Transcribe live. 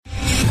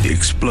The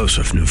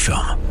explosive new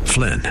film,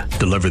 Flynn,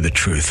 deliver the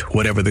truth,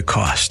 whatever the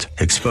cost,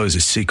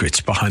 exposes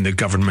secrets behind the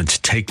government's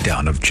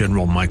takedown of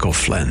General Michael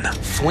Flynn.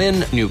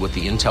 Flynn knew what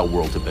the intel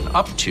world had been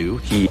up to.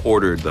 He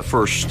ordered the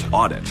first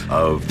audit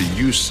of the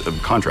use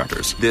of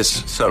contractors.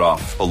 This set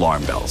off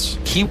alarm bells.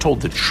 He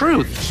told the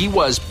truth. He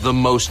was the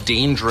most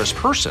dangerous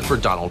person for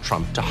Donald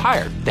Trump to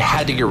hire. They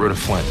had to get rid of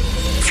Flynn.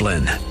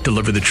 Flynn,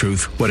 deliver the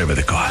truth, whatever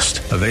the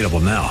cost. Available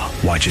now.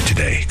 Watch it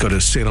today. Go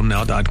to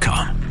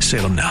salemnow.com.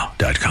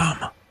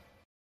 salemnow.com.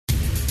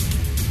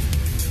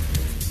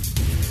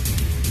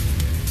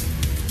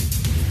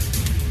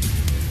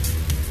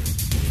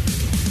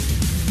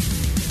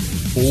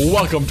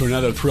 Welcome to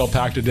another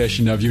thrill-packed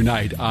edition of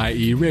Unite,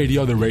 i.e.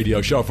 Radio, the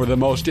radio show for the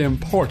most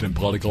important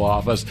political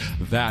office,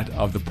 that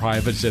of the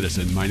private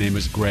citizen. My name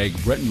is Greg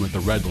Britton with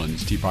the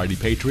Redlands Tea Party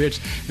Patriots,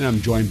 and I'm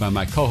joined by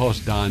my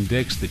co-host Don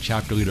Dix, the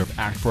chapter leader of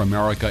Act for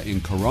America in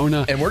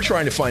Corona. And we're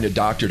trying to find a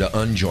doctor to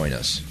unjoin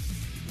us,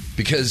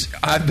 because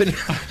I've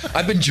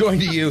been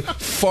joined to you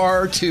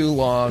far too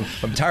long.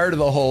 I'm tired of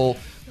the whole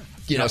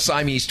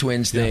Siamese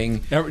twins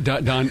thing.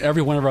 Don,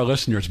 every one of our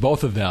listeners,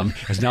 both of them,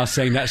 is now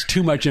saying that's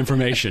too much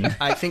information.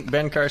 I think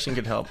Ben Carson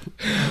could help.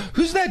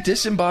 Who's that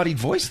disembodied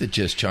voice that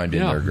just chimed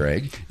in there,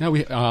 Greg? No,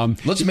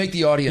 let's make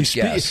the audience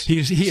guess.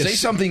 Say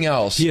something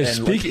else. He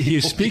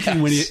is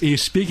speaking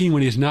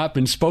when he's not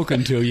been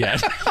spoken to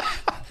yet.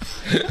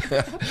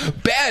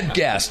 Bad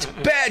guest.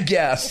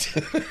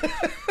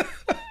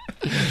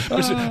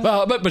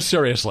 But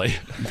seriously,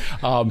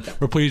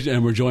 we're pleased,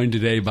 and we're joined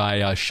today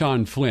by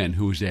Sean Flynn,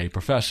 who's a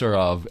professor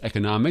of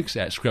economics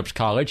at Scripps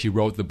College. He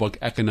wrote the book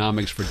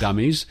Economics for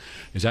Dummies.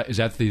 Is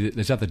that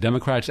the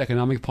Democrats'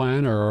 economic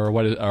plan, or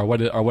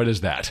what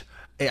is that?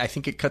 I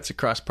think it cuts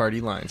across party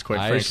lines,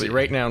 quite frankly.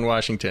 Right now in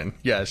Washington,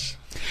 yes.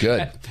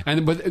 Good.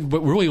 But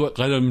really, what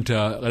led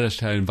us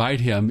to invite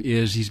him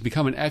is he's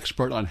become an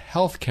expert on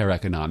healthcare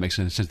economics,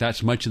 and since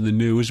that's much in the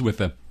news with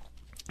the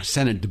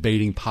Senate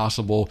debating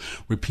possible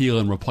repeal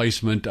and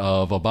replacement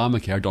of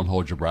Obamacare, don't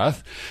hold your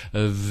breath,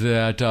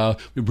 that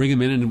we bring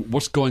him in and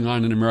what's going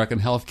on in American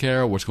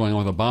healthcare, what's going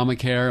on with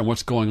Obamacare, and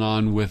what's going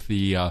on with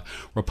the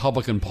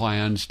Republican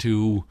plans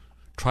to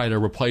try to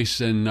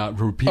replace and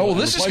repeal. Oh,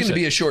 this is going to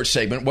be a short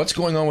segment. What's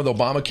going on with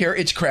Obamacare?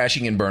 It's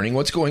crashing and burning.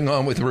 What's going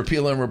on with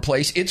repeal and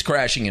replace? It's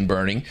crashing and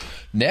burning.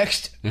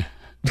 Next.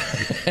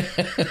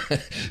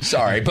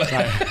 Sorry, but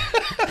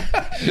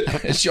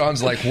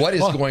Sean's like, what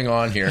is going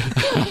on here?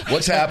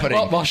 What's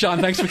happening? Well, Sean,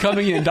 thanks for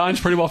coming in.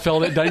 Don's pretty well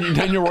filled it.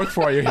 Done your work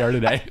for you here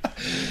today.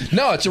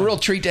 No, it's a real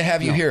treat to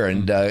have you here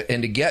and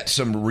to get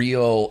some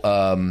real,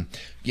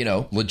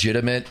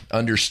 legitimate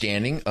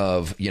understanding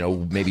of,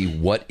 maybe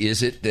what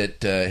is it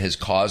that has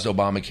caused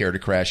Obamacare to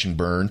crash and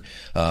burn?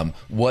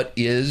 What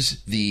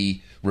is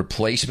the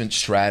replacement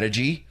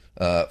strategy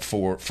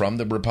from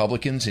the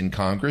Republicans in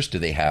Congress? Do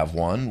they have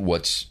one?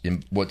 What's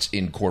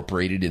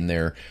incorporated in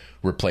their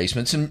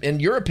replacements? And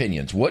your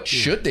opinions, what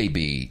should they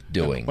be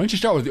doing? Why don't you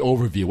start with the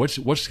overview?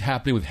 What's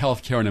happening with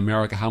healthcare in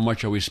America? How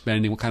much are we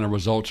spending? What kind of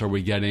results are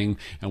we getting?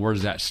 And where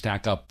does that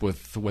stack up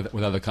with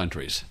other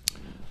countries?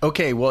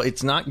 Okay, well,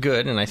 it's not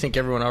good, and I think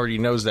everyone already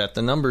knows that.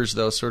 The numbers,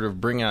 though, sort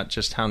of bring out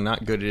just how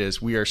not good it is.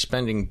 We are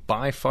spending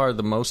by far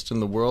the most in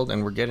the world,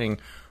 and we're getting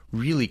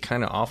really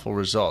kind of awful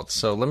results.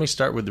 So let me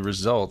start with the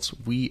results.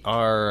 We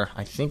are,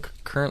 I think,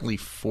 currently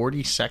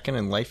 42nd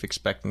in life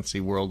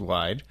expectancy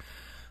worldwide.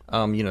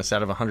 It's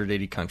out of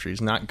 180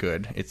 countries. Not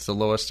good. It's the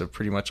lowest of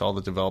pretty much all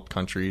the developed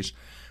countries.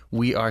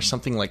 We are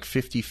something like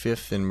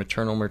 55th in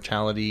maternal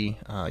mortality,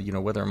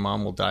 whether a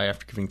mom will die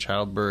after giving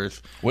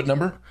childbirth. What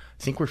number?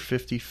 I think we're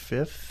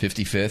 55th.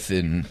 55th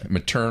in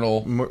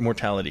maternal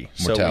mortality.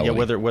 So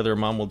whether a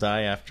mom will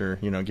die after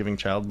giving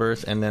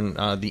childbirth, and then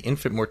the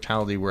infant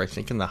mortality, we're I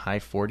think in the high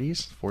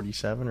 40s,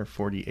 47 or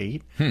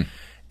 48.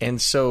 And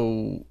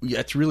so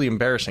it's really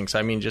embarrassing. So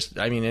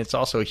it's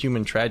also a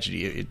human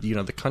tragedy.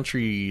 The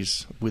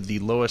countries with the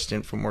lowest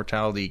infant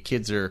mortality,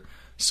 kids are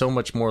so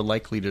much more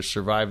likely to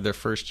survive their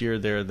first year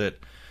there, that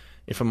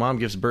if a mom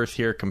gives birth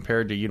here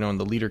compared to in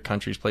the leader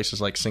countries,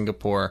 places like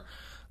Singapore,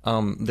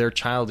 their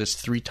child is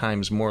 3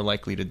 times more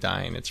likely to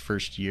die in its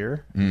first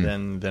year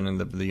than in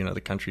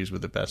the countries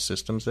with the best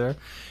systems there.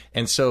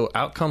 And so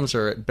outcomes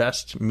are at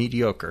best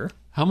mediocre.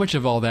 How much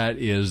of all that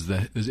is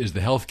the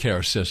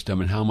healthcare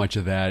system, and how much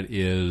of that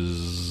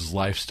is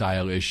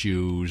lifestyle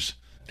issues?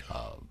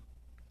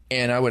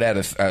 And I would add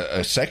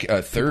a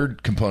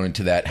third component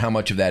to that. How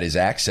much of that is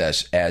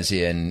access, as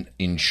in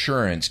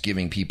insurance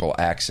giving people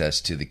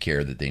access to the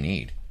care that they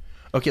need?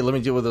 Okay, let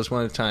me deal with those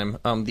one at a time.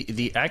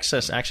 The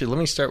access, actually, let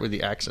me start with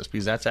the access,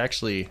 because that's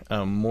actually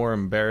a more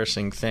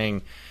embarrassing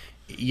thing.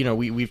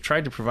 We've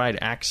tried to provide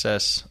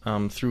access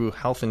through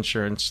health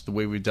insurance the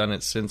way we've done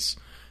it since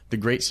the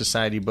Great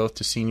Society, both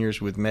to seniors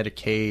with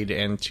Medicaid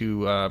and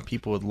to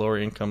people with lower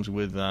incomes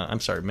with,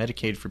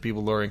 Medicaid for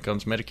people with lower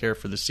incomes, Medicare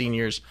for the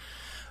seniors.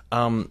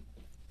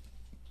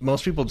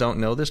 Most people don't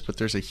know this, but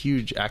there's a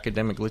huge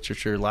academic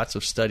literature, lots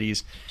of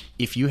studies.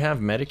 If you have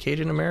Medicaid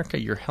in America,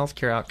 your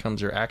healthcare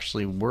outcomes are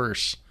actually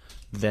worse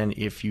than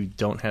if you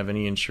don't have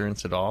any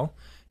insurance at all.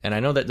 And I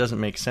know that doesn't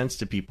make sense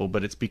to people,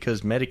 but it's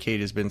because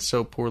Medicaid has been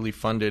so poorly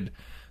funded,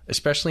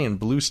 especially in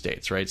blue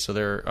states, right? So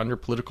they're under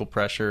political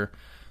pressure,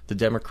 the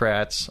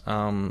Democrats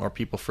or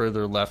people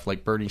further left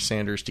like Bernie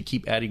Sanders, to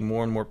keep adding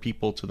more and more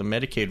people to the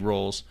Medicaid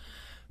rolls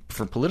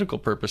for political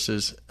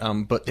purposes,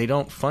 but they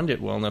don't fund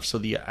it well enough. So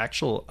the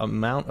actual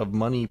amount of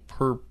money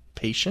per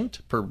patient,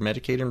 per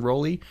Medicaid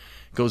enrollee,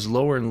 goes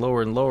lower and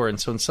lower and lower. And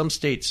so in some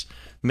states,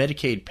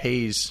 Medicaid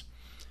pays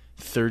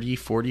 30,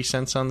 40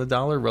 cents on the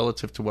dollar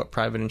relative to what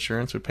private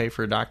insurance would pay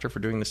for a doctor for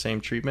doing the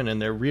same treatment.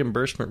 And their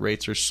reimbursement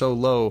rates are so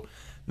low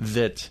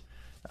that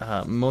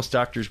most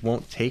doctors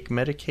won't take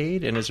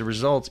Medicaid. And as a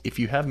result, if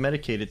you have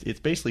Medicaid, it's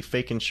basically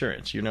fake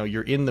insurance. You know,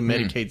 you're in the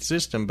Medicaid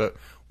system, but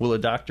will a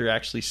doctor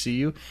actually see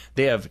you?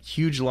 They have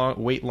huge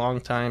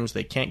long times.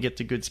 They can't get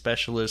to good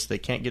specialists. They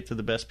can't get to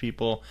the best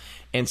people.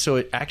 And so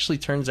it actually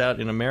turns out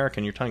in America,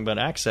 and you're talking about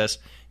access,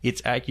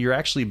 you're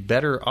actually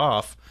better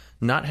off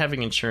not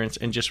having insurance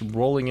and just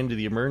rolling into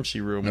the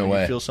emergency room when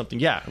you feel something.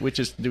 Yeah, which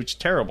is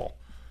terrible.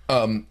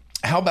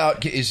 How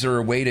about, is there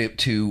a way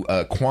to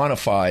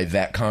quantify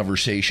that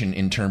conversation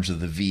in terms of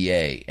the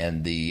VA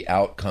and the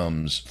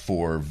outcomes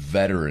for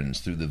veterans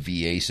through the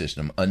VA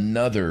system,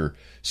 another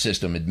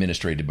system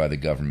administrated by the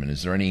government?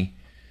 Is there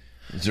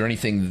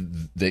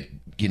anything that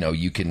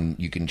you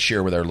can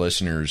share with our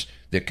listeners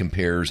that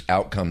compares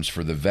outcomes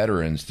for the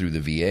veterans through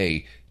the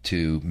VA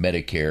to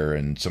Medicare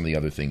and some of the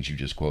other things you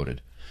just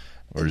quoted?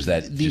 Or is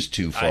that just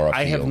too far off?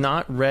 I have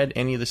not read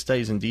any of the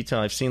studies in detail.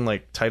 I've seen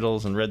like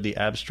titles and read the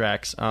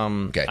abstracts.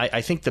 Okay.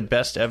 I think the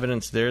best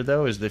evidence there,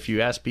 though, is that if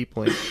you ask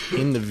people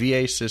in the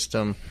VA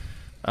system,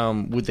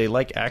 would they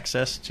like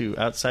access to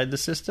outside the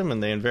system,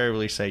 and they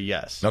invariably say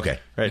yes. Okay.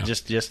 Right. Yeah.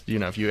 Just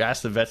if you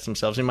ask the vets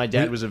themselves, and my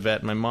dad was a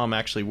vet. My mom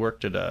actually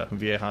worked at a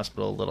VA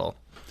hospital a little.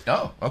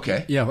 Oh,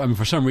 okay. Yeah, I mean,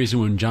 for some reason,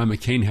 when John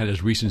McCain had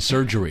his recent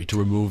surgery to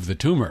remove the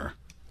tumor,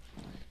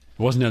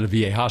 it wasn't at a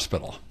VA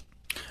hospital.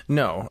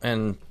 No,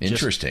 and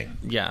interesting.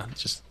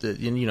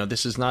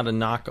 This is not a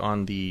knock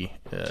on the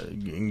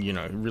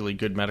really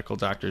good medical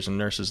doctors and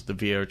nurses. The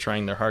VA are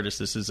trying their hardest.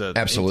 This is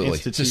absolutely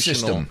it's a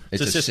system.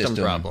 It's a system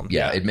problem.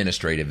 Yeah,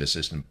 administrative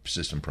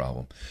system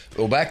problem.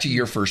 Well, back to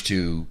your first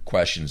two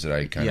questions that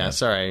I kind of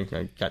sorry,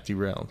 I got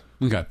derailed.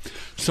 Okay,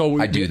 so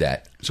I do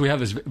that. So we have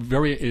this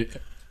very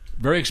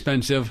very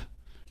expensive,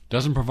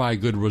 doesn't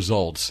provide good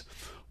results.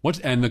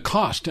 And the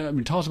cost? I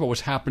mean, tell us about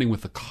what's happening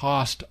with the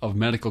cost of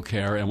medical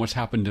care and what's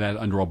happened to that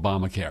under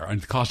Obamacare, and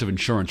the cost of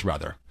insurance,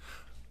 rather.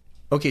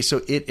 Okay,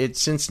 so it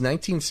since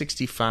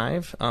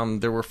 1965,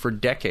 there were for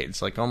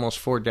decades, like almost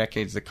 4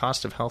 decades, the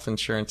cost of health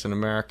insurance in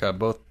America,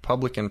 both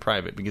public and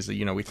private, because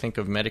we think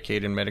of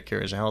Medicaid and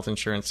Medicare as a health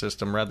insurance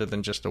system rather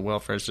than just a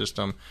welfare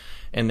system,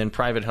 and then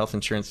private health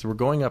insurance, we're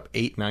going up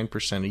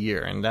 8-9% a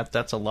year, and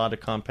that's a lot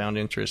of compound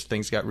interest.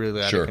 Things got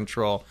really out of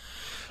control.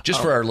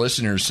 Just for our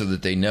listeners, so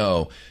that they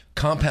know.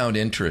 Compound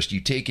interest,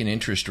 you take an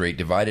interest rate,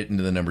 divide it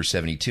into the number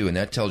 72, and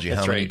that tells you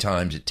how many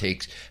times it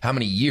takes, how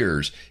many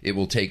years it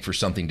will take for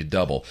something to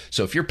double.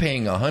 So if you're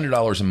paying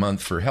 $100 a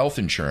month for health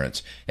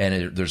insurance,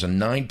 and there's a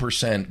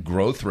 9%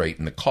 growth rate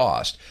in the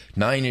cost,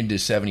 9 into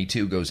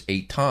 72 goes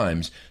 8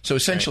 times. So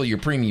essentially your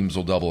premiums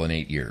will double in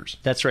 8 years.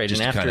 That's right.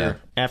 Just and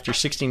after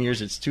 16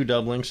 years, it's 2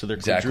 doubling, so they're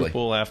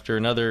quadruple. After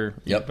another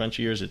bunch of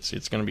years,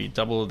 it's going to be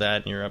double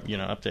that, and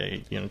you're up to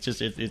 8. It's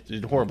just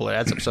it's horrible. It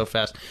adds up so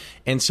fast.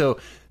 And so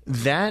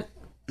that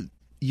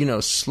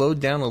slowed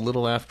down a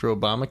little after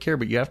Obamacare,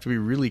 but you have to be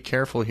really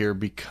careful here,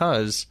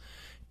 because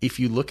if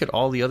you look at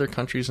all the other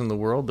countries in the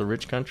world, the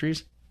rich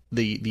countries,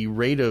 the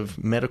rate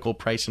of medical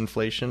price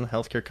inflation,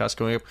 healthcare costs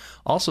going up,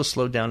 also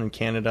slowed down in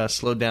Canada,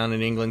 slowed down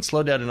in England,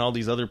 slowed down in all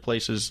these other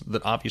places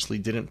that obviously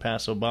didn't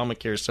pass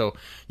Obamacare. So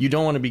you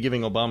don't want to be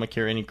giving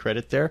Obamacare any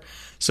credit there.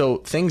 So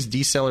things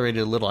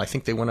decelerated a little. I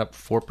think they went up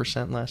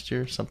 4% last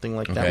year, something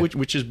like that,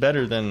 which is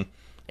better than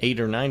 8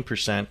 or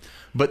 9%,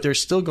 but they're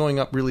still going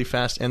up really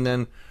fast. And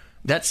then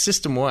that's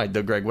system-wide,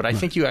 though, Greg. What I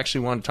think you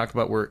actually want to talk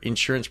about were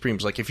insurance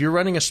premiums. Like if you're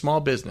running a small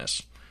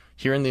business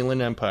here in the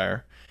Inland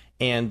Empire,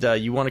 and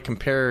you want to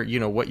compare,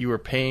 what you were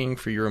paying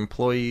for your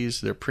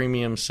employees, their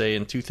premiums, say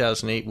in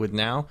 2008 with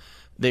now,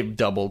 they've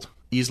doubled,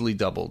 easily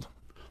doubled.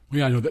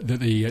 Yeah, I know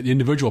the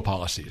individual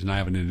policies, and I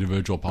have an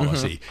individual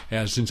policy,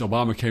 has since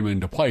Obama came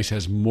into place,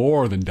 has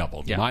more than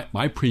doubled. Yeah.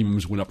 My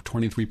premiums went up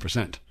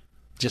 23%.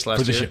 Just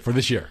last year? For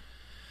this year.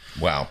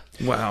 Wow.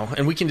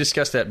 And we can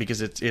discuss that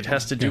because it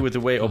has to do with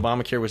the way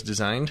Obamacare was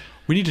designed.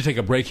 We need to take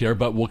a break here,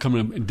 but we'll come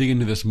and dig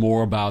into this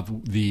more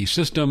about the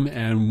system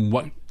and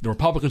what the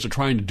Republicans are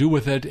trying to do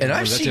with it. And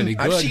I've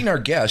seen our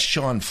guest,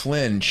 Sean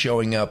Flynn,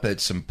 showing up at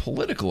some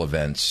political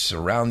events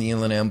around the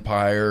Inland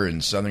Empire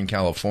and Southern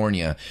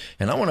California.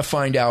 And I want to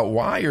find out,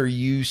 why are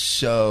you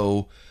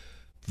so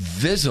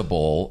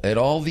visible at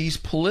all these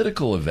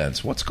political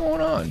events? What's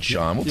going on,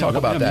 Sean? We'll talk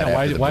about that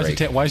after the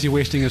break. Why is he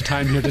wasting his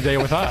time here today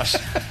with us?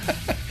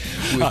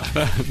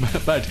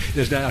 But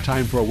it's now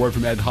time for a word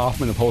from Ed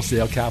Hoffman of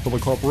Wholesale Capital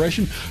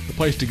Corporation, the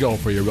place to go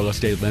for your real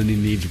estate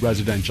lending needs,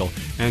 residential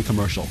and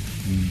commercial.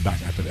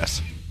 Back after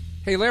this.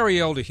 Hey, Larry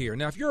Elder here.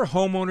 Now, if you're a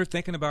homeowner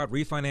thinking about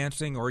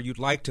refinancing or you'd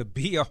like to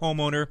be a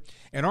homeowner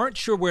and aren't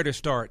sure where to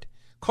start,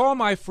 call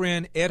my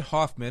friend Ed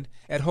Hoffman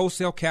at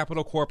Wholesale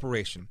Capital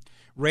Corporation.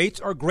 Rates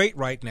are great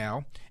right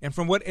now, and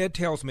from what Ed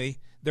tells me,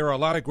 there are a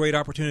lot of great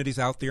opportunities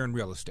out there in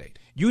real estate.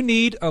 You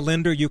need a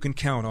lender you can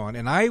count on,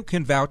 and I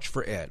can vouch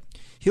for Ed.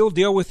 He'll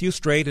deal with you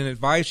straight and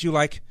advise you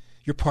like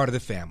you're part of the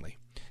family.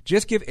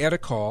 Just give Ed a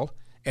call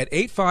at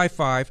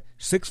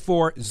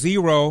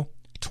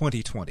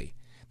 855-640-2020.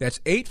 That's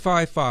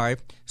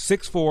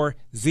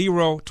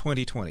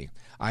 855-640-2020.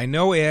 I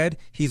know Ed.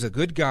 He's a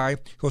good guy.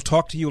 He'll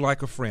talk to you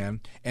like a friend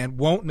and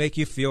won't make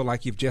you feel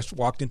like you've just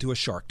walked into a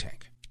Shark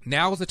Tank.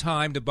 Now is the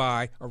time to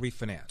buy or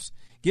refinance.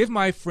 Give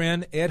my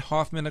friend Ed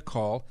Hoffman a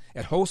call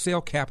at Wholesale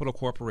Capital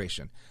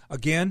Corporation.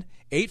 Again,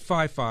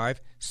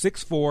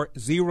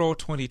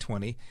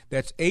 855-640-2020.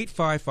 That's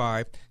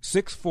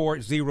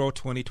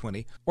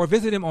 855-640-2020. Or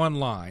visit him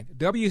online,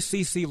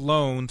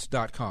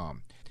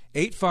 wccloans.com.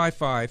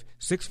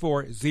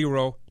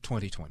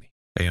 855-640-2020.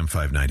 AM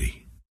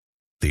 590,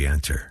 The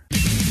Answer.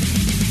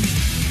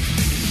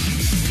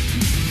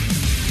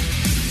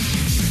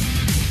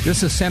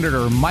 This is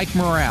Senator Mike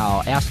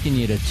Morale asking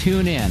you to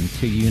tune in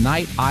to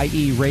Unite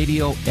IE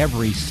Radio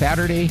every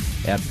Saturday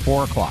at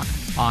 4 o'clock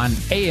on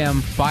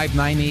AM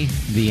 590,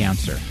 The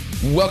Answer.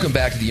 Welcome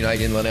back to the Unite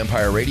Inland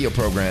Empire radio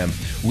program.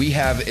 We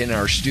have in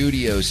our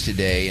studios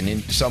today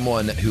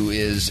someone who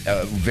is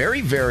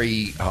very,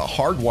 very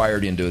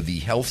hardwired into the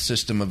health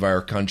system of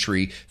our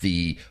country,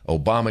 the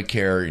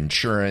Obamacare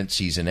insurance.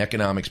 He's an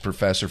economics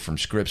professor from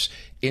Scripps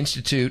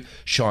Institute.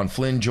 Sean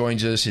Flynn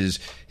joins us.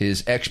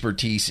 His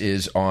expertise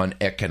is on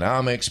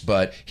economics,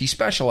 but he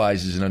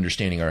specializes in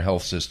understanding our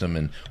health system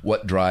and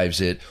what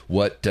drives it,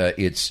 what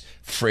its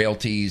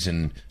frailties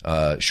and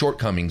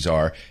shortcomings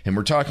are. And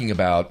we're talking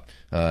about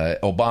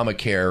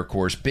Obamacare, of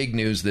course, big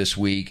news this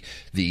week.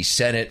 The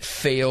Senate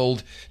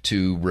failed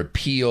to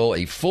repeal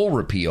a full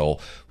repeal,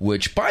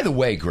 which, by the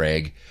way,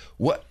 Greg,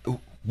 what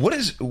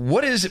has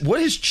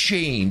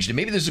changed? And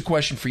maybe this is a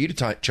question for you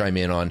to chime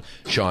in on,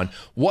 Sean.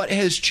 What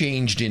has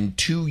changed in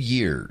 2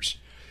 years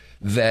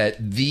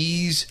that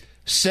these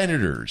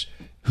senators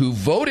who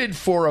voted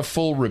for a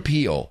full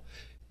repeal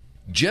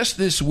just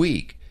this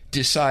week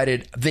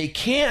decided they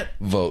can't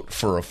vote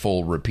for a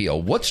full repeal?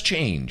 What's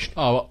changed?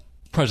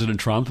 President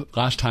Trump.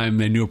 Last time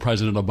they knew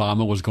President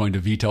Obama was going to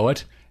veto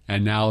it,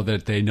 and now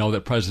that they know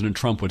that President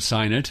Trump would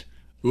sign it,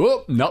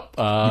 nope.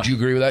 Would you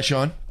agree with that,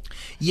 Sean?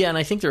 Yeah, and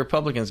I think the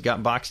Republicans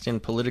got boxed in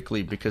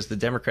politically because the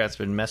Democrats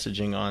have been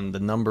messaging on the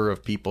number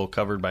of people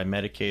covered by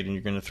Medicaid, and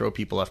you're going to throw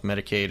people off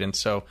Medicaid. And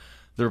so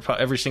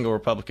every single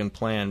Republican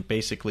plan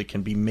basically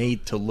can be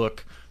made to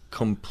look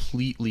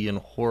completely and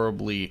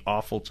horribly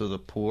awful to the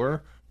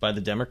poor by the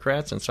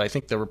Democrats. And so I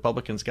think the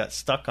Republicans got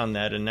stuck on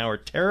that and now are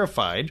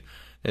terrified,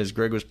 as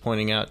Greg was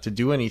pointing out, to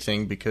do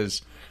anything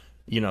because,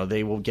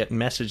 they will get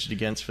messaged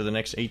against for the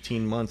next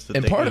 18 months.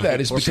 And part of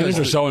that is because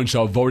Senator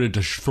so-and-so voted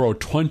to throw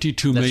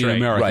 22 million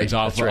Americans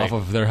off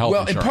of their health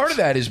insurance. And part of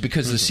that is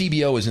because the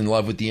CBO is in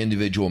love with the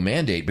individual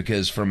mandate,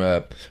 because from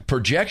a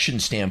projection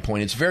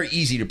standpoint, it's very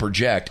easy to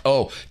project,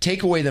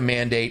 take away the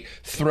mandate,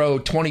 throw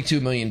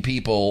 22 million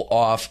people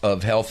off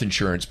of health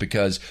insurance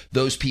because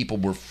those people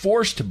were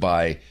forced to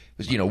buy.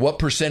 What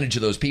percentage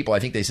of those people? I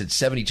think they said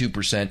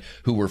 72%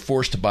 who were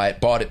forced to buy it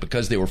bought it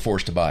because they were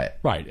forced to buy it.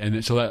 Right,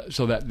 and so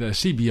that the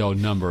CBO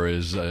number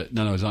is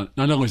not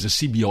only is the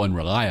CBO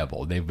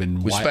unreliable, they've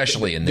been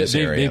especially in this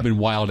area. They've been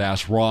wild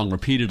ass wrong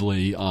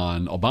repeatedly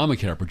on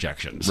Obamacare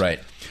projections. Right,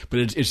 but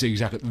it's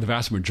exactly the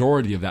vast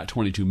majority of that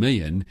 22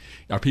 million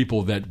are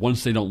people that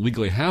once they don't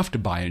legally have to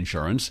buy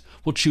insurance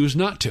will choose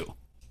not to.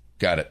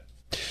 Got it.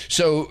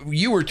 So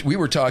we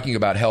were talking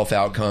about health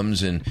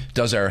outcomes and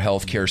does our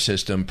healthcare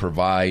system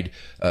provide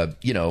a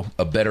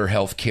better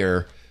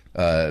healthcare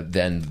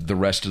than the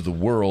rest of the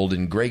world?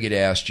 And Greg had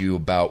asked you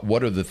about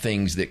what are the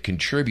things that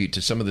contribute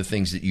to some of the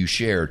things that you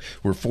shared.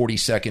 We're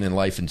 42nd in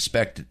life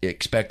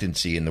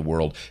expectancy in the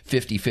world,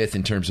 55th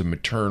in terms of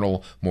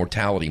maternal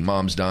mortality,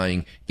 moms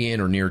dying in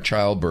or near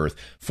childbirth,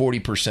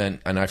 40%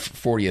 and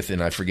 40th,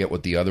 and I forget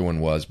what the other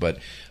one was. But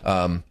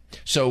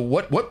so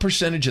what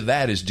percentage of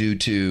that is due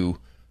to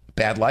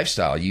bad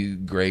lifestyle? You,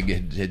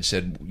 Greg, had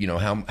said,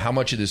 how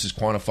much of this is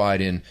quantified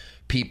in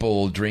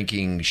people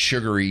drinking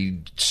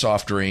sugary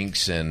soft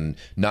drinks and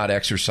not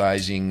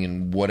exercising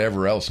and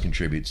whatever else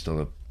contributes to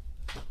the...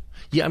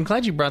 Yeah, I'm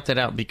glad you brought that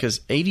out because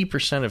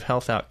 80% of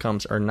health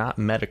outcomes are not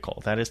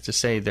medical. That is to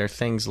say, they're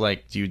things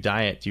like, do you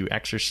diet? Do you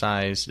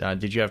exercise?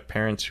 Did you have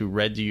parents who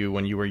read to you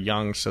when you were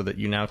young so that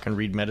you now can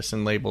read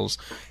medicine labels?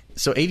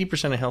 So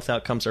 80% of health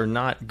outcomes are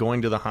not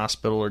going to the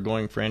hospital or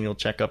going for annual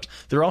checkups.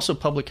 They're also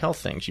public health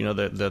things.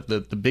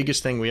 The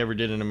biggest thing we ever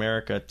did in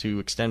America to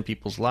extend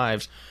people's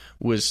lives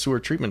was sewer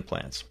treatment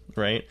plants,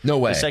 right? No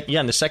way.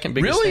 And the second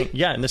biggest really?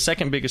 thing, and the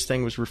second biggest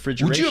thing was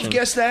refrigeration. Would you have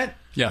guessed that?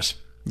 Yes.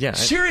 Yeah.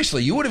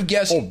 Seriously, you would have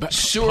guessed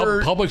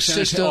sewer public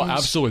systems. Oh,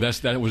 absolutely.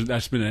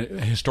 That's been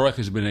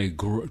historically has been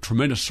a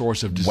tremendous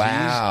source of disease.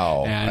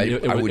 Wow.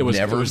 And I would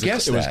never have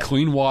guessed that. It was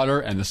clean water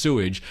and the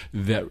sewage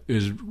that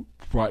is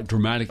brought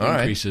dramatic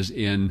increases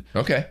in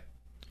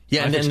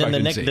Yeah, and then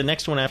the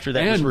next one after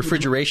that was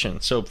refrigeration.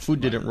 So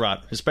food didn't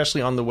rot,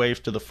 especially on the way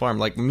to the farm.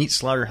 Like meat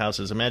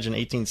slaughterhouses. Imagine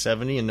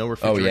 1870 and no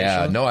refrigeration.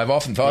 Oh, yeah. No, I've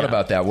often thought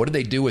about that. What do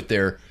they do with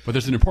their... But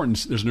there's an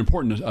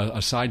important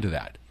aside to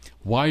that.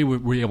 Why were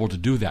we able to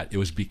do that? It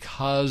was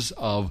because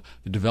of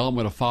the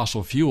development of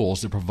fossil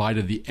fuels that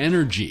provided the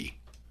energy.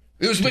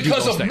 It was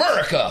because of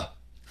America.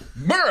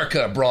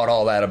 America brought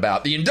all that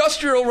about. The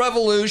Industrial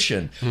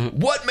Revolution. Mm-hmm.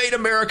 What made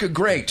America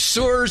great?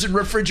 Sewers and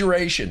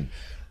refrigeration.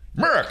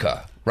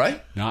 America,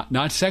 right?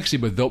 Not sexy,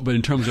 but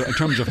in terms of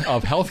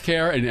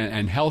healthcare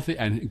and healthy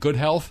and good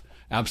health,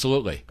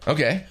 absolutely.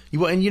 Okay.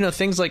 Well, and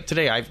things like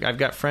today, I've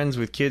got friends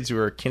with kids who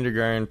are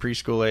kindergarten,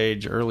 preschool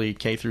age, early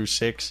K through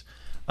 6.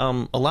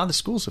 A lot of the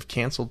schools have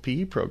canceled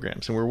PE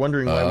programs, and we're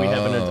wondering why we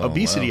have an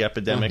obesity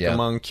epidemic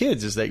among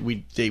kids. Is that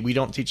we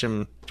don't teach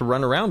them to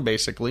run around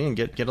basically and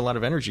get a lot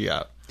of energy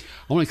out.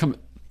 I want to come.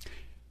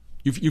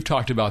 You've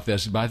talked about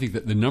this, but I think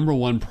that the number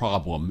one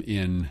problem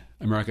in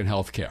American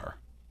healthcare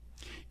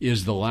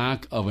is the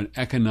lack of an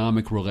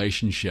economic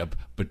relationship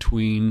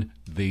between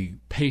the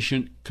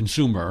patient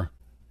consumer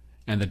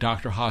and the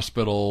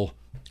doctor-hospital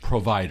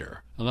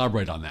provider.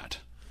 Elaborate on that.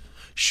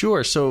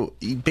 Sure. So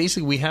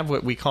basically we have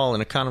what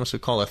economists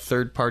would call a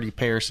third-party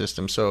payer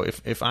system. So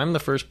if I'm the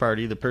first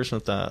party, the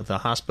person at the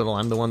hospital,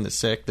 I'm the one that's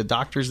sick, the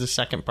doctor's the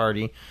second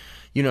party.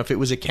 If it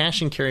was a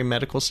cash and carry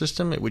medical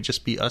system, it would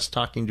just be us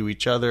talking to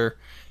each other,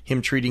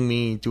 him treating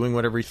me, doing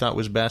whatever he thought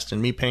was best,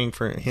 and me paying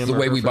for him. The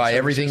way we buy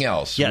everything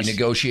else. Yes. We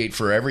negotiate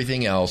for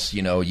everything else.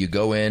 You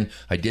go in.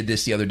 I did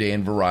this the other day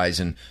in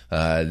Verizon.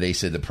 They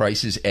said the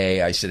price is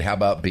A. I said, how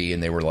about B?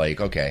 And they were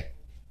like, okay.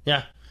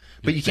 Yeah.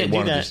 But you can't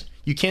do that.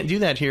 You can't do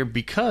that here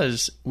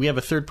because we have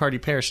a third-party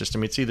payer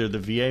system. It's either the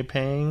VA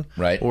paying,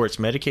 right, or it's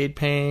Medicaid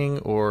paying,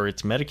 or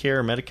it's Medicare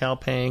or Medi-Cal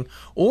paying,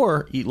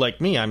 or, like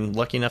me, I'm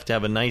lucky enough to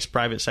have a nice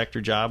private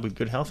sector job with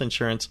good health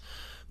insurance.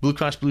 Blue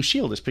Cross Blue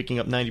Shield is picking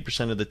up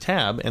 90% of the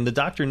tab, and the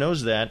doctor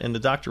knows that, and the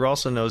doctor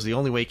also knows the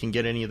only way he can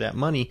get any of that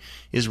money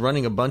is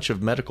running a bunch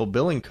of medical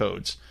billing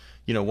codes.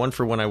 One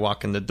for when I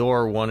walk in the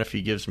door, one if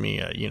he gives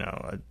me,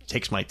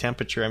 takes my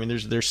temperature. I mean,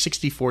 there's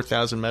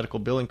 64,000 medical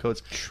billing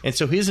codes. And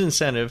so his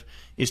incentive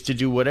is to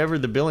do whatever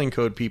the billing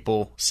code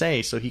people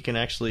say so he can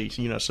actually,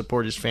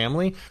 support his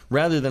family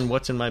rather than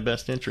what's in my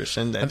best interest.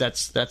 And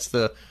that's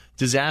the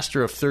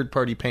disaster of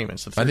third-party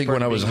payments. I think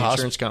when I was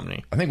insurance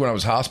company. I think when I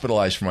was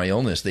hospitalized for my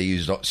illness, they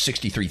used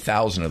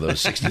 63,000 of those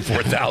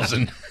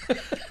 64,000.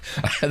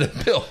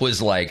 The bill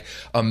was like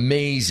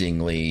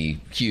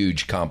amazingly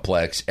huge,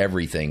 complex,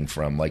 everything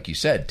from, like you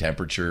said,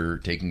 temperature,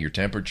 taking your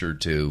temperature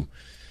to,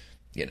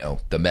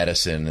 the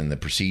medicine and the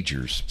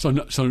procedures. So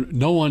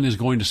no one is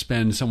going to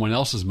spend someone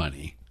else's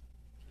money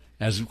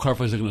as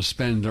carefully as they're going to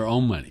spend their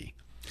own money.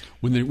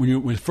 When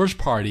you're first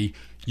party,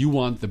 you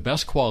want the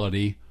best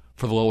quality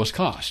for the lowest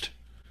cost.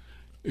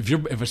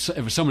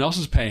 If someone else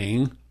is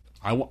paying,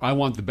 I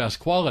want the best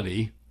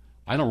quality.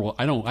 I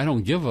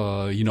don't give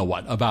a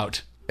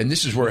about. And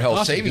this is where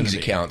health savings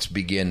accounts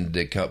begin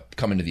to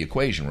come into the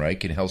equation, right?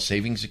 Can health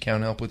savings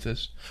account help with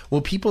this? Well,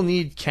 people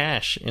need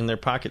cash in their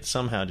pockets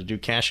somehow to do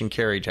cash and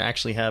carry, to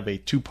actually have a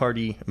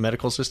two-party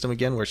medical system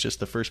again, where it's just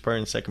the first party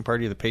and the second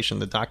party, the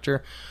patient and the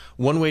doctor.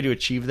 One way to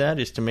achieve that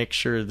is to make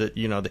sure that,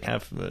 they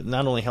have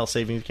not only health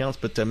savings accounts,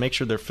 but to make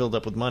sure they're filled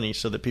up with money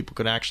so that people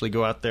could actually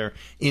go out there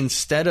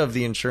instead of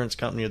the insurance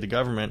company or the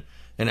government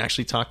and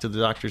actually talk to the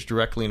doctors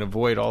directly and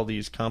avoid all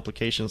these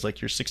complications like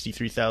your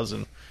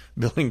 63,000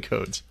 billing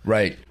codes.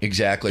 Right,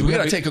 exactly. We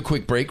got to take a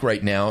quick break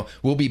right now.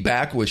 We'll be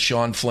back with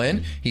Sean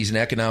Flynn. He's an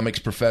economics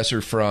professor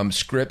from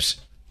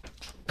Scripps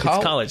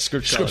College,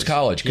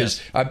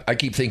 because I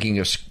keep thinking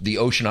of the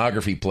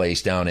oceanography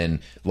place down in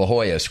La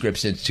Jolla,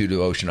 Scripps Institute of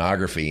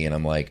Oceanography, and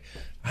I'm like,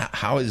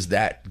 how is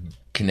that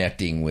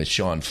connecting with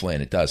Sean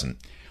Flynn? It doesn't.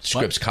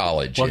 Scripps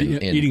College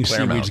in eating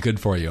Claremont. seaweed's good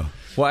for you.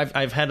 Well,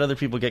 I've had other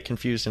people get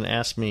confused and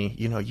ask me,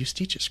 you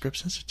teach at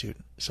Scripps Institute,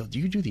 so do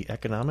you do the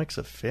economics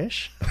of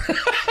fish?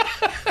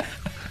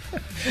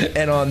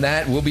 And on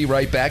that, we'll be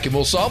right back, and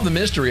we'll solve the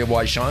mystery of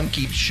why Sean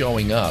keeps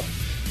showing up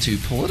to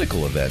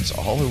political events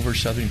all over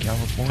Southern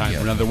California. Time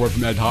for another word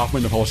from Ed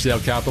Hoffman of Wholesale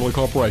Capital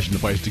Corporation, the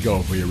place to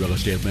go for your real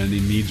estate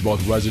lending needs,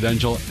 both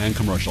residential and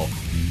commercial.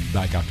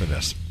 Back after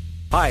this.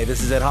 Hi,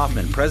 this is Ed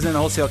Hoffman, President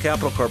of Wholesale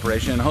Capital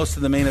Corporation and host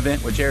of The Main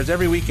Event, which airs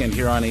every weekend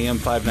here on AM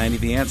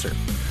 590 The Answer.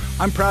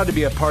 I'm proud to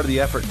be a part of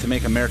the effort to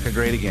make America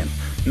great again,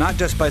 not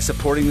just by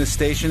supporting this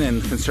station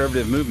and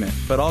conservative movement,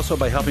 but also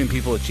by helping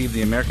people achieve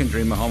the American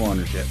dream of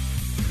homeownership.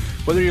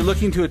 Whether you're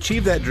looking to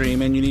achieve that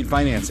dream and you need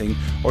financing,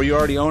 or you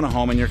already own a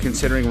home and you're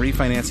considering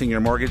refinancing your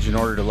mortgage in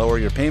order to lower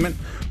your payment,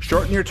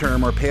 shorten your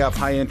term, or pay off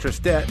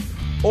high-interest debt,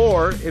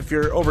 or if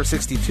you're over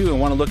 62 and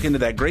want to look into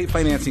that great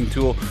financing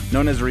tool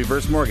known as a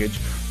reverse mortgage,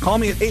 call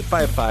me at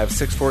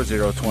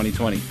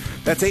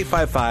 855-640-2020. That's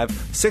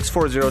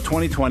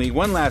 855-640-2020.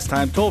 One last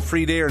time,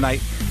 toll-free day or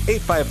night,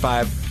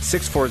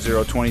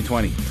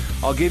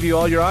 855-640-2020. I'll give you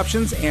all your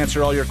options,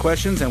 answer all your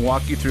questions, and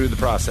walk you through the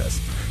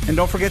process. And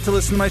don't forget to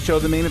listen to my show,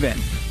 The Main Event,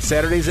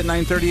 Saturdays at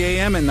 9:30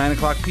 a.m. and 9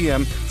 o'clock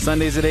p.m.,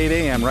 Sundays at 8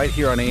 a.m., right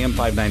here on AM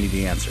 590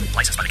 The Answer.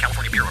 Licensed by the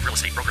California Bureau of Real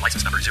Estate. Broker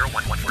license number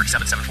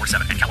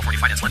 011477747 and California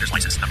Finance Lenders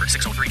License number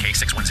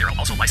 603K610.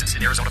 Also licensed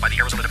in Arizona by the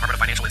Arizona Department of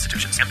Financial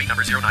Institutions. MB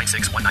number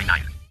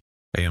 096199.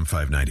 AM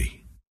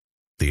 590,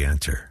 The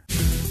Answer.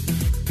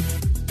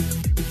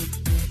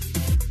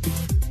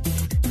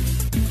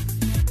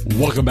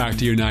 Welcome back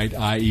to Unite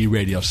IE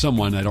Radio.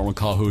 Someone, I don't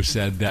recall who,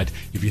 said that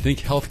if you think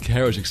health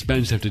care is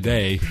expensive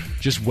today,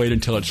 just wait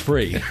until it's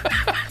free.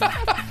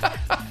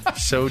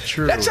 So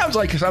true. That sounds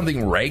like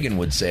something Reagan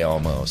would say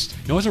almost.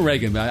 It wasn't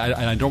Reagan, but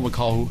I don't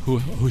recall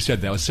who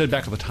said that. It was said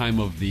back at the time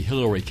of the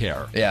Hillary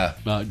care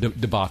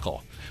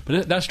debacle.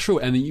 But that's true.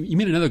 And you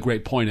made another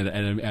great point at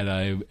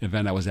an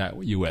event I was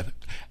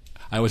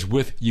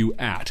with you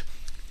at.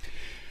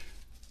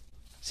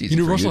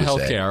 Universal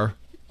health care,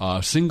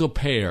 single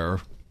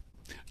payer,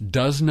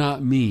 does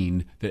not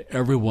mean that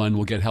everyone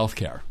will get health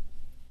care.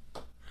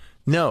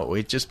 No,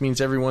 it just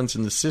means everyone's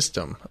in the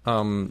system.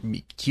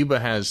 Cuba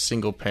has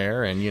single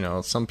payer,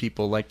 and some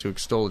people like to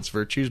extol its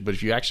virtues, but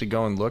if you actually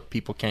go and look,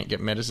 people can't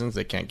get medicines,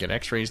 they can't get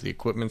x-rays, the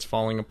equipment's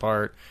falling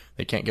apart,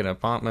 they can't get an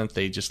appointment,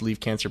 they just leave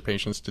cancer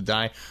patients to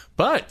die.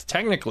 But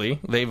technically,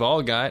 they've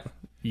all got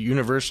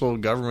universal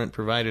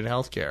government-provided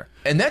health care.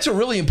 And that's a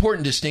really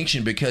important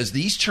distinction because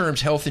these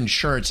terms, health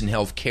insurance and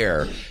health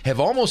care, have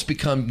almost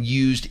become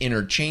used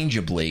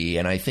interchangeably,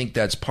 and I think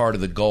that's part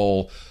of the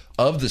goal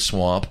of the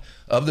swamp,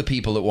 of the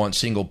people that want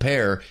single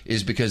payer,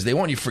 is because they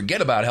want you to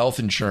forget about health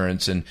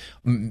insurance and,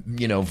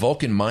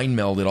 Vulcan mind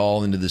meld it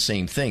all into the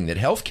same thing, that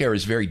health care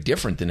is very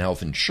different than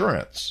health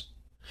insurance.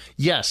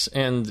 Yes,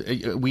 and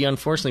we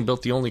unfortunately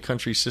built the only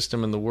country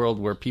system in the world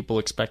where people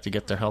expect to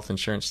get their health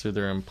insurance through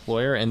their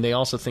employer, and they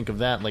also think of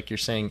that, like you're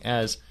saying,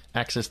 as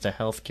access to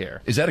health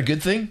care. Is that a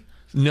good thing?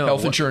 No.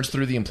 Health insurance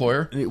through the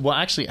employer? Well,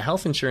 actually,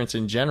 health insurance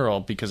in general,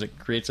 because it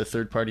creates a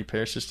third-party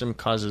payer system,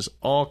 causes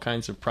all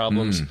kinds of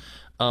problems.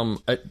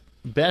 At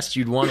best,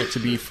 you'd want it to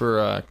be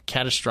for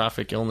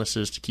catastrophic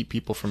illnesses to keep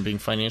people from being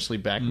financially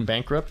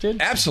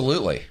bankrupted.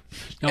 Absolutely.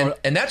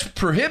 And that's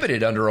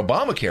prohibited under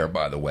Obamacare,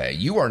 by the way.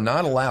 You are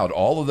not allowed.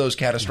 All of those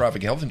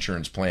catastrophic health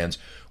insurance plans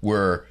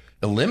were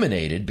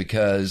eliminated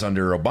because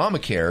under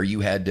Obamacare, you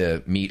had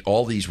to meet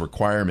all these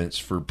requirements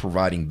for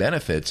providing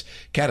benefits.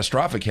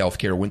 Catastrophic health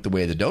care went the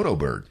way of the dodo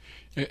bird.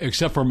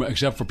 Except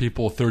for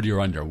people 30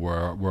 or under,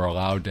 were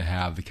allowed to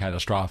have the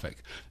catastrophic.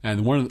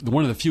 And one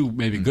of the few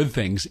maybe good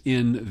things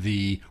in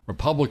the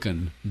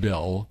Republican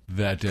bill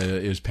that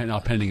is now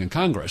pending in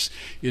Congress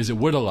is it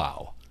would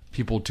allow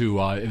people to,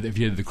 if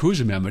you had the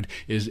Cruz Amendment,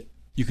 is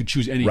you could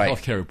choose any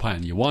health care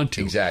plan you want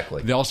to.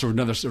 Exactly. They also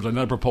there's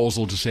another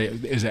proposal to say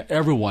is that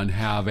everyone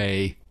have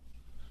a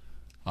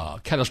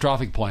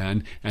catastrophic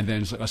plan, and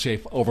then let's say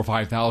over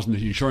 5,000,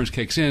 the insurance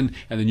kicks in,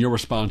 and then you're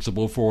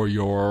responsible for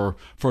your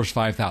first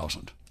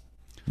 5,000.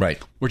 Right.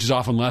 Which is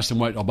often less than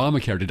what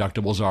Obamacare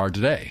deductibles are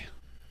today.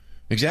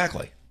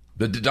 Exactly.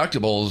 The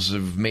deductibles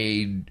have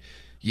made,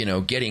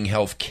 getting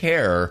health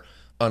care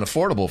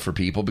unaffordable for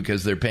people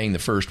because they're paying the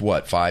first,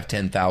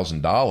 $5,000,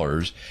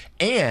 $10,000,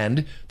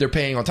 and they're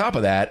paying on top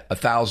of that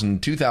 $1,000,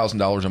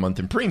 $2,000 a month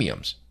in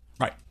premiums.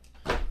 Right.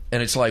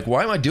 And it's like,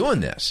 why am I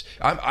doing this?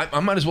 I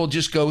might as well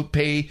just go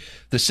pay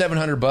the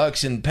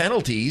 $700 in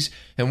penalties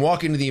and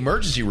walk into the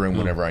emergency room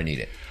whenever I need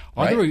it.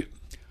 Right?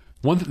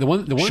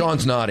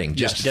 Sean's nodding,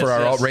 just for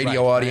our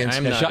radio audience.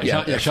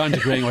 Sean's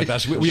agreeing with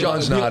us.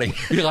 Sean's nodding.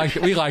 We like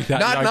that.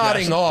 Not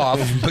nodding off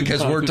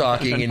because we're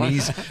talking and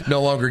he's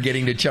no longer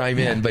getting to chime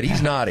in, but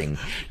he's nodding.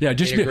 Yeah,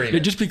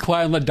 just be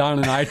quiet and let Don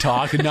and I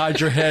talk and nod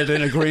your head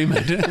in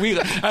agreement.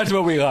 That's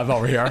what we love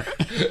over here.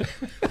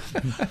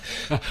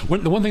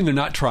 The one thing they're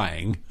not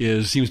trying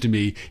seems to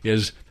me,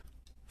 is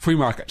free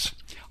markets.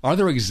 Are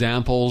there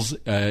examples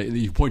that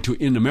you point to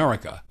in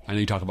America? I know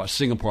you talk about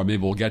Singapore,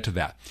 maybe we'll get to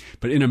that.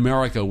 But in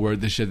America, where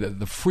they said that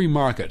the free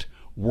market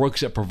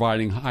works at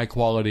providing high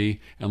quality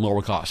and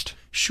lower cost.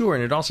 Sure,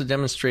 and it also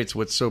demonstrates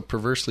what's so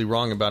perversely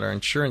wrong about our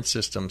insurance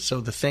system.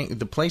 So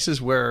the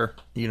places where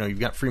you've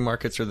got free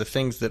markets are the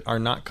things that are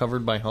not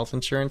covered by health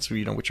insurance,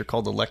 which are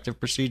called elective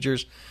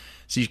procedures.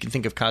 So you can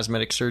think of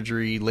cosmetic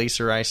surgery,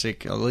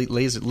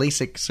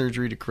 LASIK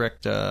surgery to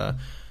correct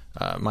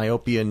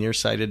myopia,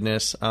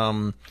 nearsightedness.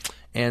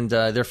 And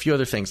there are a few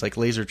other things like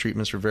laser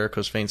treatments for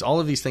varicose veins. All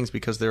of these things,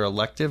 because they're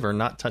elective, are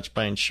not touched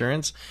by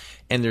insurance.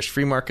 And there's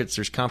free markets,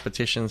 there's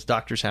competitions.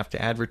 Doctors have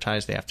to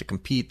advertise, they have to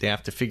compete, they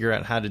have to figure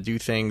out how to do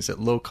things at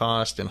low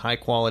cost and high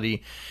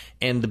quality.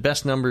 And the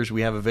best numbers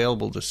we have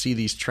available to see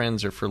these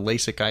trends are for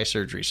LASIK eye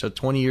surgery. So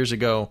 20 years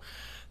ago,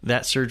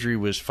 that surgery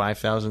was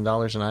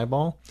 $5,000 an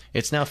eyeball.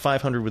 It's now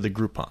 $500 with a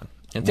Groupon.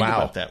 And think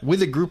about that.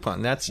 With a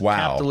Groupon, that's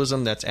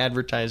capitalism, that's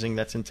advertising,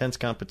 that's intense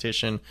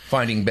competition.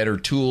 Finding better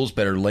tools,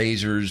 better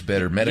lasers,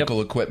 better medical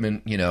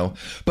equipment,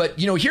 But,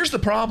 here's the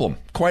problem,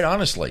 quite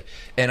honestly.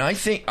 And I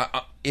think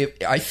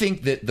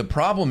that the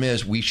problem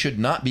is we should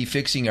not be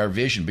fixing our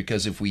vision,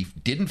 because if we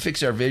didn't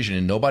fix our vision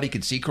and nobody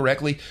could see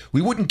correctly,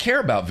 we wouldn't care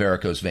about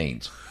varicose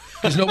veins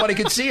because nobody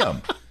could see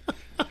them.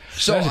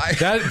 So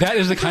that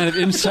is the kind of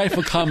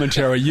insightful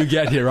commentary you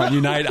get here on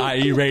Unite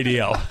IE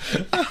Radio.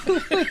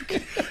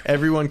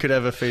 Everyone could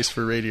have a face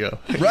for radio.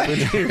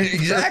 Right,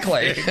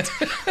 exactly.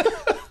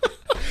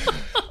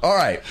 All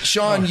right,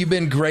 Sean, you've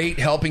been great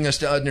helping us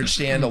to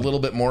understand a little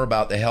bit more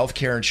about the health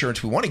care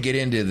insurance. We want to get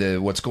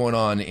into what's going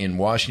on in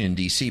Washington,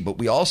 D.C., but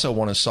we also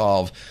want to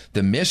solve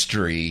the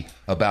mystery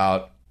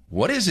about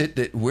what is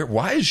it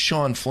why is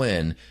Sean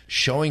Flynn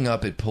showing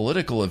up at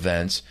political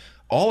events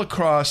all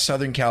across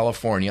Southern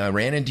California? I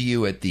ran into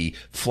you at the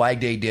Flag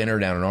Day dinner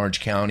down in Orange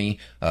County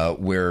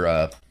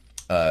where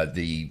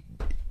the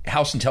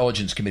House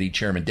Intelligence Committee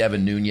Chairman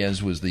Devin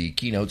Nunes was the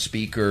keynote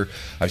speaker.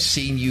 I've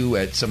seen you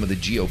at some of the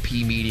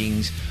GOP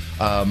meetings.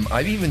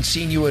 I've even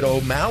seen you at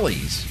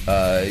O'Malley's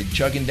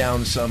chugging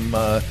down some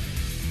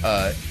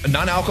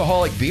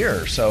non-alcoholic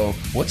beer. So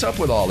what's up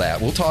with all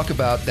that? We'll talk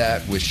about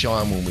that with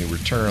Sean when we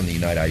return on the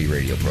Unite IE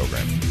radio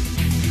program.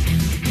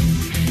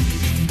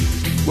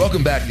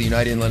 Welcome back to the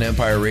Unite Inland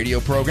Empire radio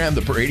program,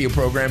 the radio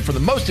program for the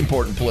most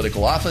important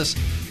political office,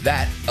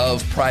 that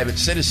of private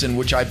citizen,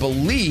 which I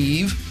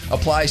believe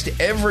applies to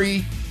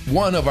every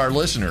one of our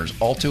listeners,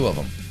 all two of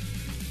them.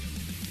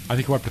 I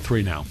think we're up to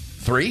 3 now.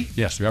 3?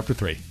 Yes, we're up to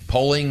 3.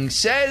 Polling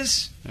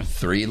says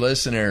 3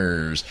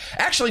 listeners.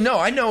 Actually, no,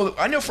 I know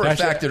for a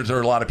fact that there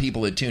are a lot of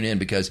people that tune in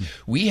because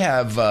we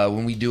have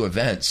when we do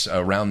events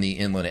around the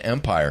Inland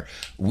Empire,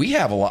 I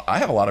have a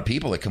lot of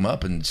people that come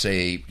up and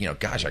say,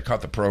 gosh, I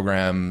caught the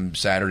program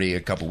Saturday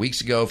a couple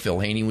weeks ago. Phil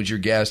Haney was your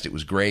guest. It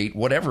was great.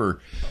 Whatever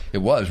it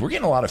was, we're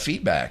getting a lot of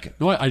feedback.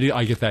 No,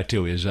 I get that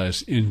too. Is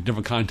in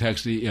different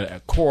contexts,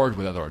 at court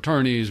with other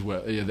attorneys,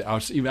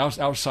 even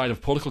outside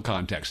of political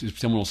context,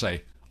 someone will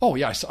say, "Oh,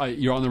 yes,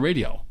 you're on the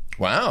radio."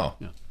 Wow.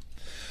 Yeah.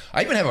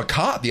 I even have a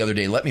cop the other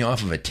day let me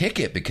off of a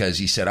ticket because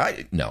he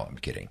said, no, I'm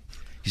kidding.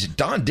 He said,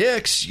 Don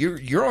Dix,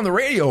 you're on the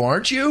radio,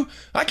 aren't you?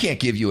 I can't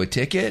give you a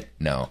ticket.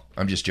 No,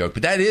 I'm just joking.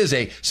 But that is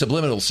a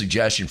subliminal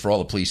suggestion for all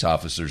the police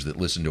officers that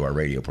listen to our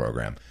radio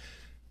program.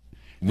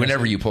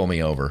 Whenever you pull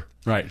me over.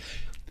 Right.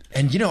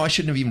 And, I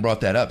shouldn't have even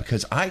brought that up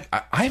because I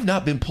have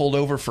not been pulled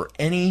over for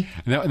anything.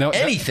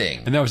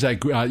 And that was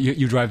that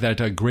you drive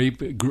that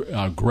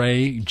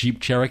gray Jeep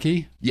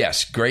Cherokee?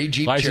 Yes, gray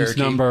Jeep License Cherokee.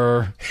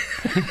 Number.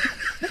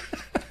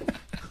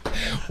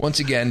 Once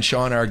again,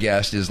 Sean, our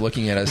guest, is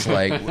looking at us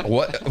like,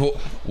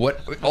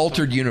 what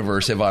altered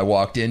universe have I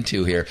walked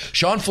into here?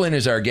 Sean Flynn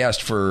is our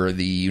guest for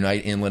the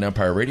Unite Inland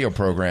Empire radio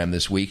program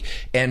this week.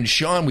 And,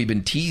 Sean, we've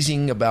been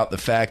teasing about the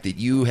fact that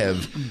you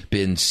have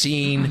been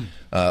seen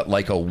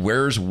like a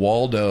Where's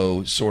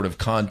Waldo sort of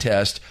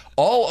contest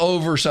all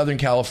over Southern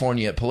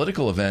California at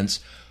political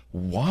events.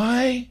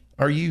 Why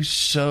are you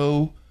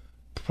so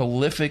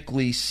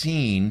prolifically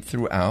seen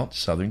throughout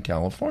Southern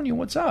California?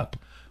 What's up?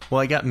 Well,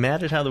 I got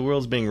mad at how the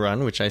world's being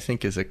run, which I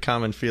think is a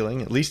common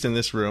feeling, at least in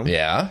this room.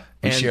 Yeah,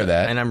 we share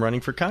that. And I'm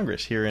running for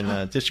Congress here in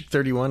District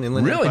 31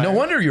 Inland Empire. Really? No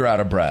wonder you're out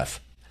of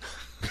breath.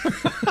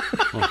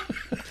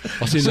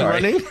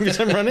 Sorry. Because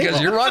I'm running?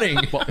 Because you're running.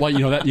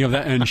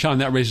 That, and Sean,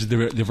 that raises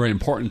the very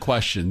important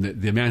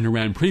question. The man who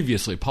ran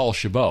previously, Paul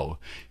Chabot,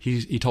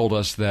 he told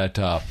us that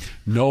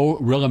no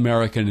real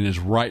American in his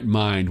right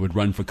mind would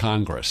run for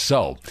Congress.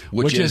 So,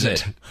 which is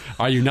it?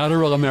 Are you not a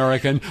real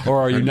American,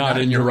 or are you not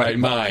in your right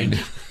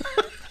mind?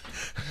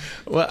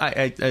 Well,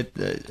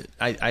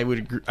 I would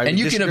agree. And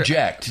you can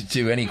object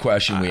to any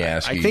question we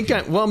ask. I think,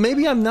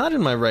 maybe I'm not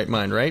in my right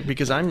mind, right?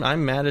 Because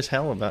I'm mad as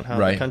hell about how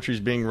the country's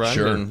being run,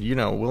 and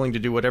willing to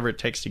do whatever it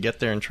takes to get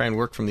there and try and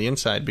work from the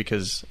inside.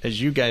 Because, as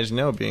you guys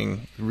know,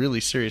 being really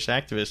serious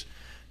activists,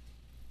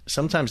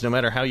 sometimes no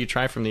matter how you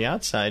try from the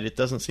outside, it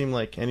doesn't seem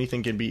like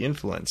anything can be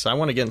influenced. So I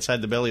want to get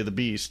inside the belly of the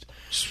beast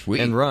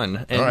and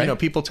run. And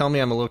people tell me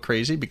I'm a little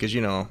crazy because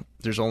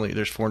there's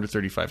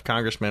 435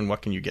 congressmen.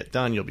 What can you get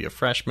done? You'll be a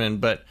freshman,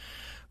 but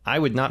I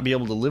would not be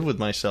able to live with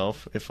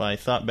myself if I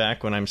thought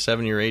back when I'm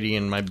 70 or 80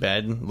 in my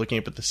bed, looking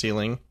up at the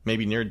ceiling,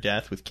 maybe near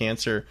death with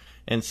cancer,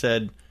 and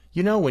said,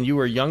 when you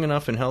were young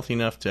enough and healthy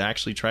enough to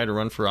actually try to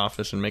run for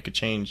office and make a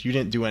change, you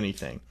didn't do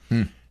anything.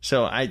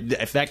 So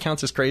if that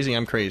counts as crazy,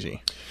 I'm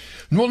crazy.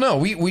 Well, no,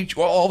 we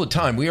all the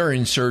time, we are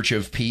in search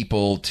of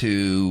people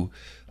to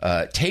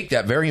take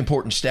that very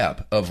important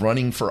step of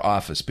running for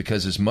office,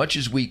 because as much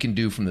as we can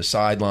do from the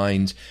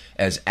sidelines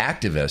as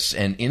activists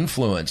and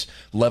influence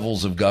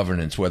levels of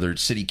governance, whether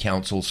it's city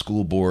council,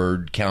 school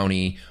board,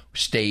 county,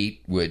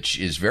 state, which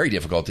is very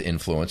difficult to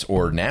influence,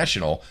 or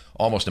national,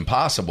 almost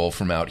impossible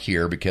from out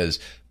here, because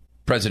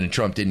President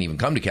Trump didn't even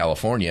come to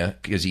California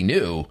because he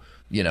knew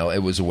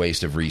it was a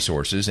waste of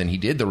resources, and he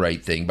did the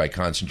right thing by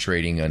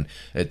concentrating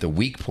at the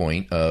weak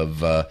point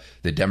of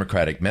the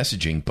Democratic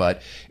messaging. But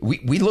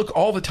we look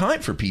all the time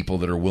for people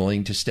that are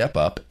willing to step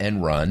up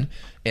and run,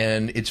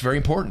 and it's very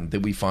important that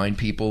we find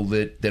people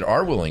that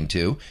are willing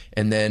to,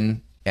 and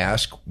then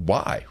ask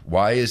why.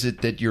 Why is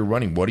it that you're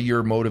running? What are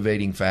your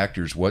motivating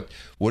factors? What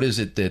is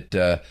it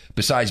that,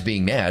 besides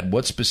being mad,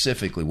 what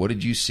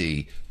did you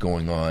see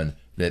going on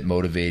that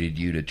motivated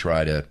you to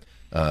try to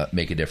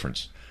make a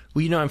difference?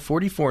 Well, I'm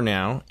 44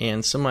 now,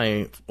 and some of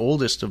my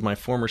oldest of my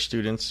former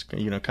students,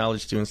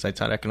 college students I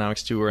taught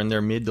economics to, are in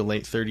their mid to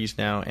late 30s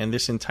now, and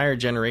this entire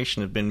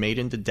generation have been made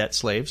into debt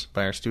slaves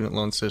by our student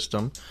loan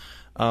system.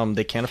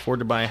 They can't afford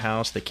to buy a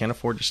house. They can't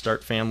afford to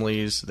start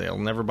families. They'll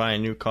never buy a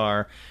new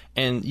car.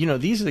 And,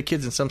 these are the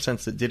kids in some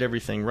sense that did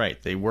everything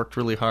right. They worked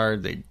really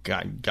hard. They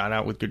got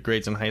out with good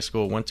grades in high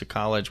school, went to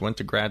college, went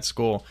to grad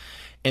school.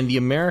 And the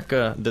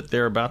America that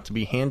they're about to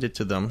be handed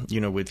to them,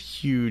 with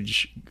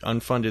huge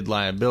unfunded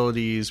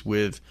liabilities,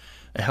 with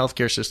a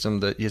healthcare system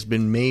that has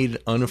been made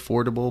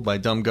unaffordable by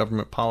dumb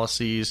government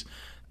policies,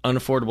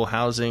 unaffordable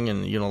housing,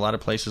 and, a lot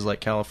of places like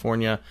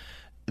California.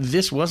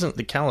 This wasn't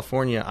the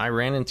California I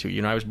ran into.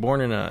 I was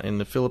born in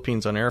the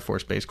Philippines on Air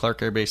Force Base,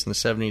 Clark Air Base in the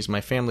 70s. My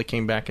family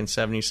came back in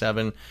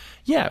 77.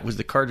 Yeah, it was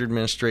the Carter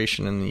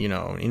administration and,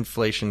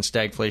 inflation,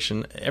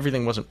 stagflation.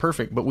 Everything wasn't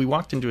perfect, but we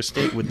walked into a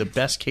state with the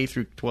best K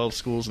through 12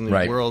 schools in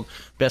the world,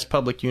 best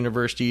public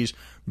universities,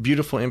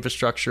 beautiful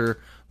infrastructure,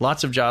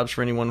 lots of jobs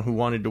for anyone who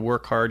wanted to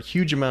work hard,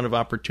 huge amount of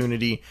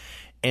opportunity,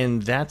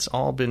 and that's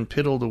all been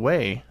piddled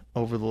away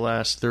over the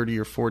last 30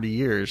 or 40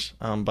 years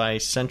by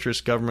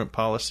centrist government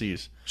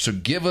policies. So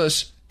give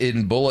us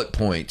in bullet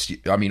points,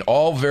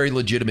 all very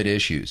legitimate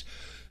issues.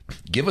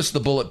 Give us the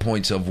bullet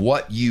points of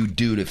what you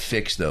do to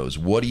fix those.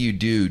 What do you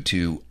do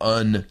to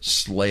undebt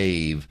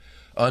slave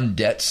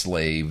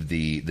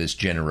this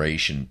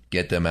generation,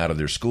 get them out of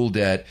their school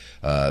debt,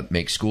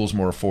 make schools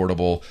more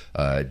affordable,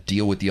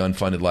 deal with the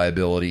unfunded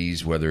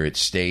liabilities, whether it's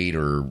state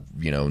or,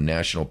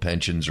 national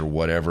pensions or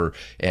whatever,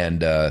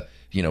 and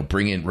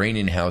rein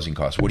in housing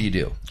costs. What do you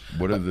do?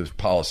 What are the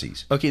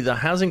policies? Okay, the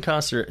housing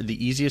costs are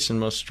the easiest and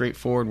most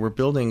straightforward. We're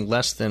building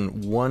less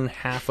than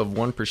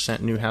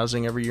 0.5% new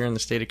housing every year in the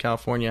state of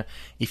California.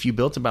 If you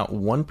built about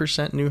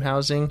 1% new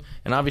housing,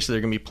 and obviously there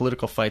are going to be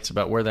political fights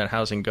about where that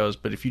housing goes,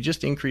 but if you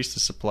just increase the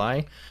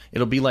supply,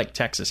 it'll be like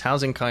Texas.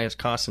 Housing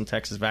costs in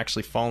Texas have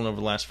actually fallen over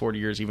the last 40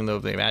 years, even though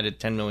they've added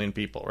 10 million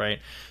people,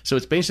 right? So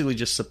it's basically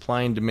just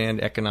supply and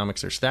demand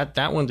economics.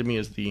 That one to me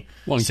is the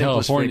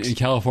simplest fix. In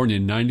California,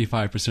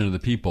 95% of the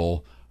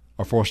people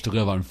are forced to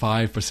live on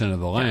 5% of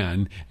the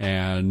land,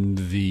 and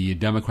the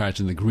Democrats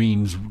and the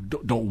Greens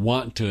don't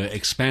want to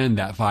expand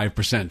that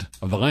 5%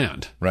 of the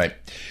land. Right.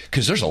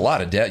 Because there's a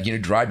lot of debt.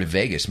 Drive to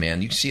Vegas,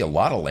 man. You can see a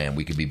lot of land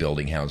we could be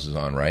building houses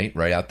on, right?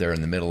 Right out there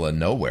in the middle of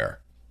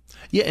nowhere.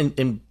 Yeah,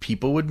 and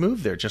people would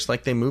move there just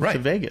like they moved to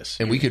Vegas.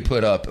 And we could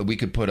put up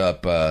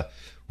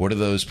what are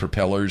those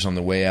propellers on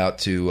the way out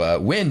to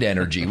wind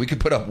energy? We could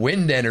put up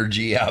wind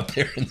energy out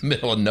there in the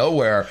middle of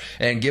nowhere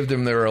and give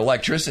them their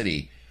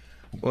electricity.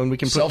 Well, and we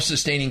can put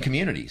self-sustaining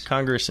communities.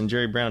 Congress and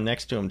Jerry Brown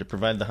next to him to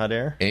provide the hot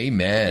air.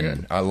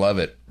 Amen. I love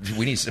it.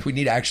 We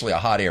need actually a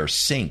hot air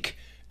sink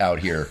out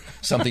here,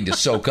 something to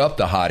soak up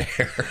the hot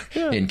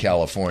air in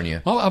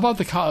California. Well, about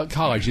the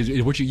college,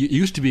 which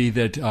used to be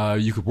that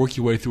you could work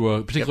your way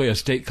through, particularly a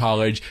state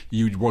college.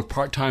 You'd work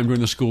part-time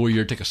during the school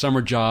year, take a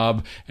summer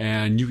job,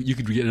 and you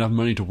could get enough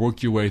money to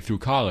work your way through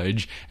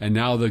college. And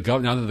now that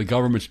the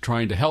government's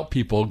trying to help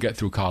people get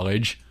through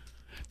college,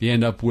 you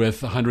end up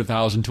with $100,000,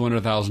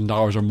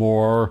 $200,000 or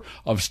more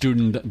of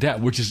student debt,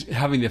 which is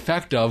having the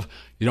effect of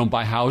you don't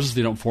buy houses,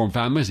 they don't form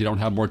families, you don't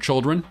have more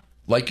children.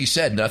 Like you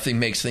said, nothing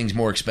makes things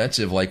more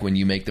expensive like when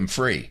you make them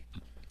free.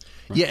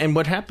 Yeah, and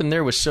what happened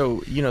there was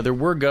there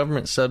were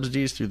government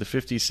subsidies through the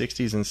 50s,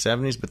 60s, and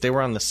 70s, but they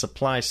were on the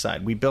supply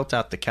side. We built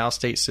out the Cal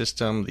State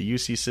system, the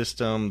UC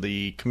system,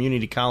 the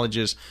community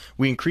colleges.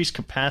 We increased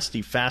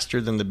capacity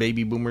faster than the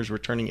baby boomers were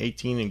turning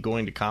 18 and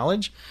going to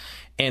college.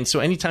 And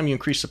so anytime you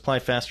increase supply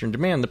faster than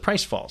demand, the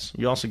price falls.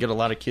 You also get a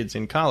lot of kids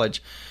in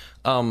college.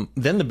 Then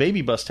the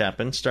baby bust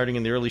happened, starting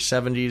in the early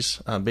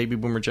 70s. Baby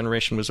boomer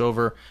generation was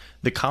over.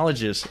 The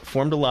colleges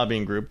formed a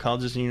lobbying group,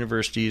 colleges and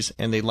universities,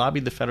 and they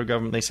lobbied the federal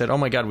government. They said, oh,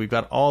 my God, we've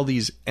got all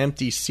these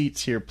empty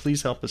seats here.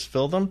 Please help us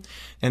fill them.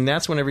 And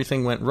that's when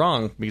everything went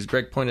wrong, because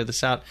Greg pointed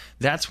this out.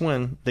 That's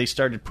when they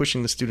started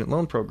pushing the student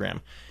loan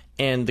program.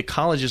 And the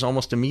colleges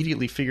almost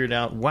immediately figured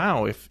out,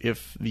 wow,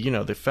 if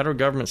the federal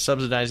government's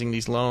subsidizing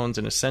these loans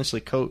and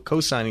essentially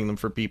co-signing them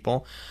for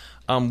people,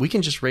 we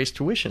can just raise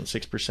tuition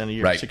 6% a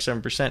year,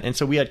 6-7%. And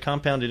so we had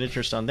compounded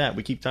interest on that.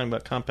 We keep talking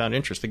about compound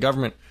interest. The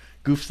government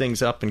goofed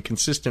things up in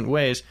consistent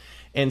ways.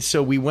 And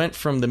so we went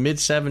from the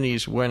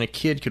mid-'70s when a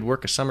kid could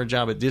work a summer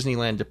job at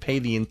Disneyland to pay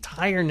the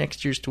entire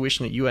next year's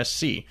tuition at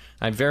USC.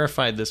 I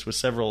verified this with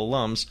several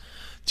alums,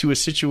 to a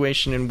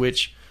situation in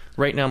which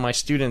right now my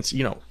students,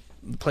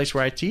 the place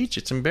where I teach,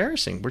 it's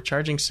embarrassing. We're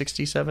charging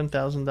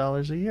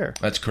 $67,000 a year.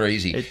 That's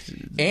crazy.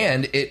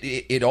 And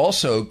it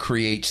also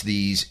creates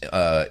these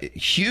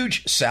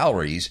huge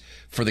salaries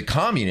for the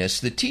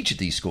communists that teach at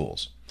these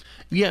schools.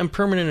 Yeah, and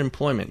permanent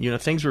employment.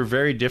 Things were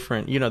very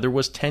different. There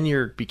was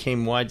tenure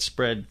became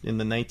widespread in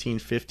the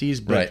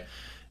 1950s, but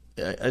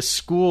a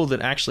school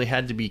that actually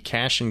had to be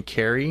cash and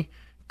carry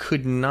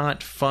could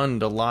not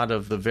fund a lot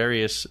of the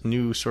various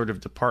new sort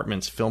of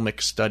departments, filmic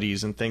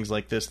studies and things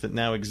like this that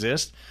now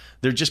exist.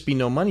 There'd just be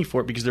no money for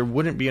it because there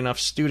wouldn't be enough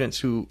students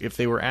who, if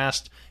they were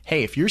asked,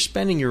 hey, if you're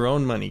spending your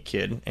own money,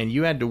 kid, and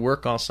you had to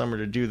work all summer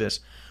to do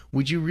this,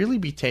 would you really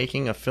be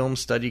taking a film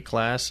study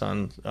class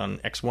on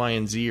X, Y,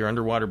 and Z or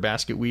underwater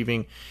basket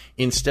weaving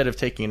instead of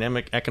taking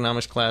an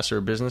economics class or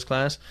a business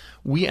class?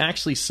 We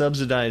actually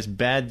subsidize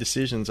bad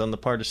decisions on the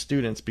part of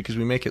students because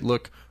we make it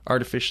look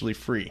artificially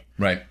free.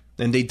 Right.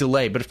 And they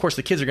delay. But, of course,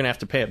 the kids are going to have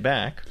to pay it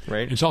back,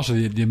 right? It's also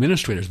the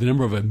administrators, the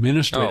number of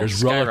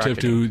administrators relative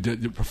to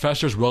the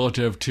professors,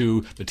 relative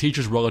to the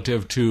teachers,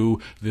 relative to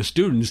the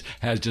students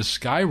has just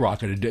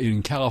skyrocketed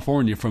in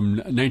California from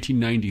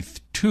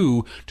 1992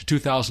 to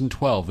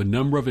 2012. The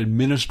number of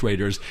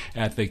administrators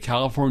at the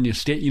California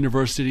State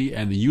University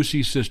and the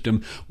UC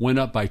system went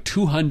up by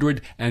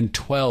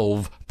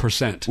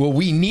 212%. Well,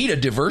 we need a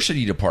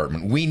diversity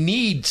department. We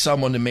need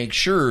someone to make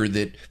sure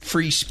that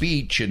free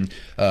speech and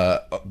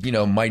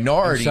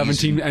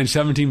minorities and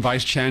 17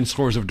 vice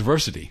chancellors of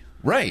diversity.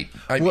 Right.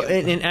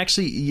 And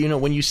actually,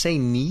 when you say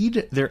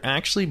need, there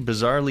actually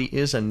bizarrely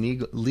is a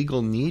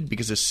legal need,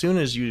 because as soon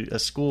as a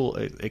school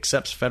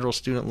accepts federal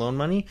student loan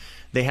money,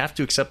 they have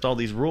to accept all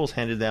these rules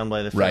handed down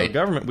by the federal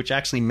government, which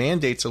actually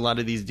mandates a lot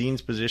of these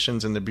dean's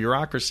positions and the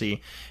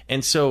bureaucracy.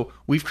 And so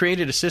we've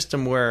created a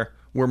system where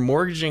we're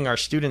mortgaging our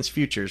students'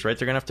 futures, right?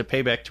 They're going to have to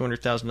pay back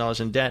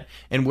 $200,000 in debt.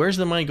 And where's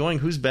the money going?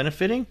 Who's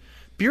benefiting?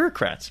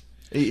 Bureaucrats.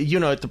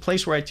 At the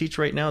place where I teach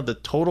right now, the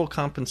total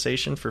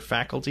compensation for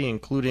faculty,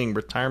 including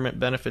retirement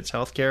benefits,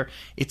 healthcare,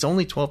 it's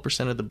only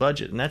 12% of the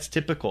budget. And that's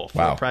typical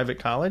for a private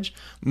college.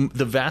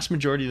 The vast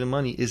majority of the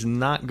money is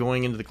not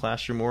going into the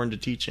classroom or into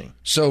teaching.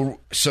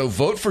 So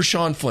vote for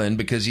Sean Flynn,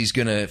 because he's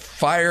going to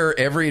fire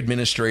every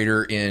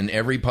administrator in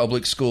every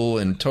public school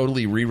and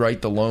totally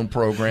rewrite the loan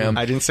program.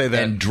 I didn't say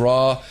that. And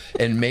draw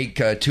and make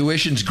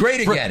tuitions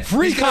great again.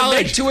 Free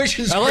college. Make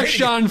tuitions Elect great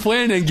Sean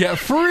Flynn and get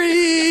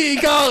free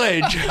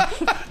college.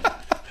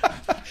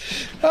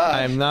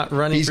 I'm not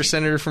running for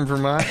senator from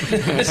Vermont.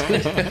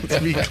 Let's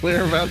be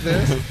clear about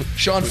this.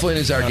 Sean Flynn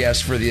is our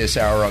guest for this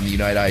hour on the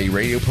Unite IE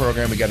radio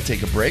program. We got to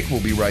take a break.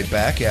 We'll be right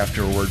back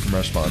after a word from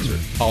our sponsor.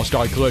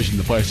 All-Star Collision,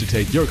 the place to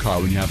take your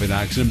car when you have an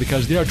accident,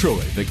 because they are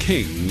truly the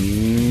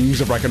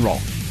kings of rock and roll.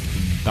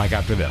 Back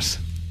after this.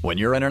 When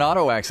you're in an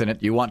auto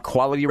accident, you want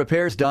quality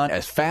repairs done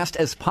as fast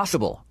as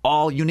possible.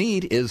 All you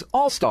need is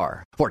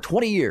All-Star. For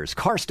 20 years,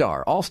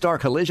 CarStar, All-Star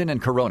Collision, and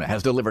Corona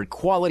has delivered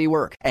quality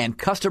work and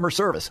customer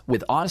service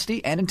with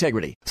honesty and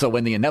integrity. So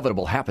when the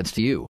inevitable happens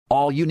to you,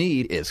 all you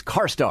need is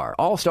CarStar,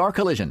 All-Star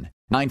Collision.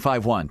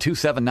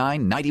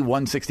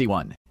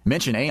 951-279-9161.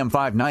 Mention AM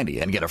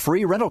 590 and get a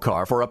free rental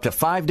car for up to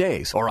 5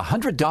 days or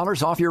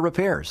 $100 off your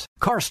repairs.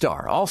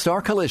 CarStar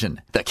All-Star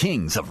Collision, the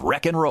kings of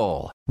wreck and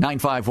roll.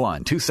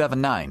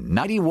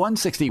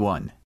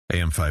 951-279-9161.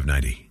 AM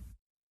 590,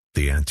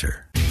 The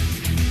Answer.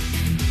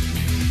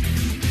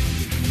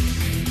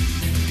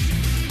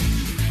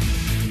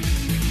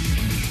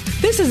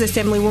 This is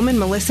Assemblywoman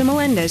Melissa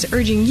Melendez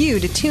urging you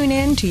to tune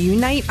in to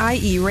Unite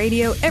IE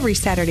Radio every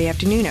Saturday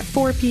afternoon at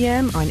 4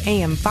 p.m. on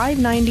AM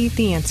 590,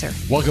 The Answer.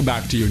 Welcome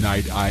back to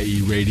Unite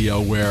IE Radio,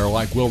 where,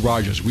 like Will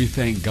Rogers, we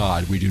thank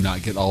God we do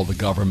not get all the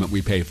government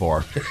we pay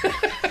for.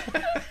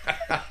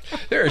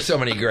 There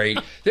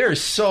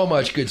is so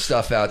much good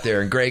stuff out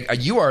there. And Greg,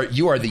 you are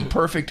the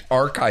perfect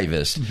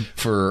archivist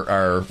for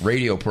our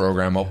radio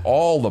program of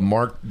all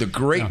the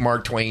great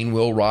Mark Twain,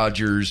 Will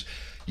Rogers,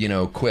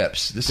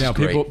 quips. This is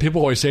great. People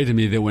always say to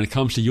me that when it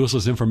comes to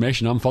useless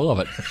information, I'm full of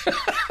it.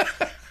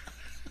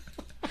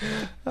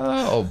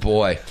 Oh,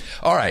 boy.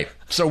 All right.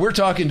 So we're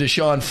talking to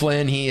Sean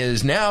Flynn. He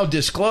is now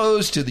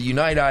disclosed to the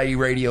Unite IE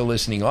radio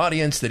listening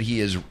audience that he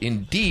is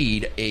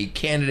indeed a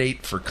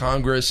candidate for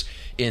Congress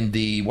in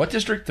the, what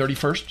district?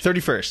 31st?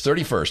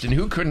 31st. And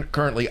who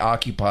currently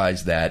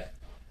occupies that?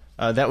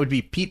 That would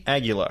be Pete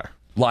Aguilar.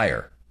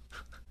 Liar.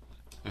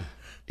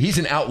 He's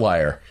an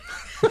outlier.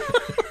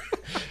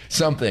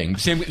 Something.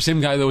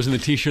 Same guy that was in the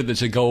T-shirt that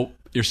said "Go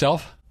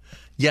yourself."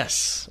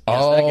 Yes.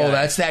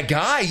 That's that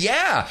guy.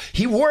 Yeah,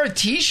 he wore a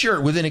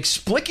T-shirt with an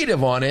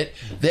explicative on it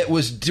that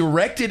was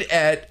directed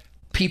at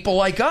people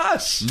like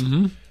us.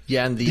 Mm-hmm.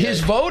 Yeah, and his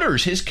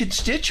voters, his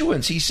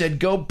constituents. He said,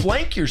 "Go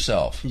blank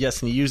yourself."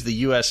 Yes, and he used the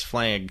U.S.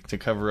 flag to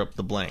cover up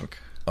the blank.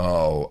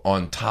 Oh,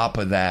 on top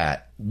of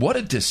that, what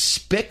a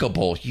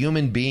despicable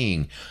human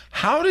being.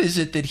 How is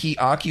it that he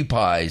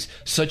occupies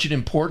such an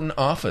important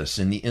office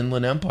in the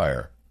Inland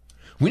Empire?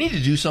 We need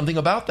to do something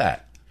about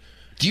that.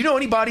 Do you know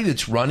anybody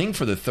that's running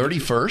for the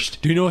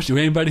 31st? Do you know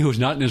anybody who's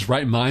not in his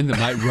right mind that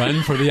might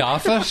run for the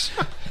office?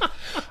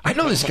 I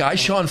know this guy,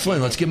 Sean Flynn.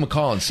 Let's give him a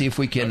call and see if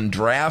we can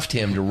draft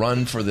him to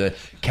run for the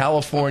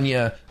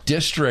California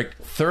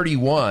District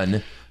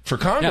 31 for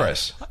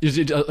Congress. Yeah. Is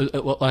it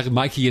like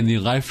Mikey in the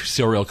Life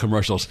cereal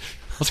commercials?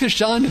 Let's get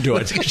Sean to do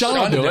it. Sean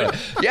will do it.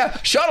 Yeah,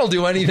 Sean will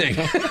do anything.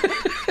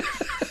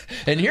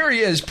 And here he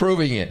is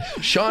proving it.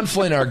 Sean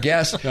Flynn, our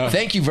guest,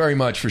 thank you very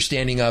much for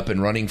standing up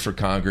and running for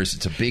Congress.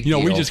 It's a big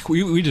deal.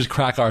 We just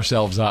crack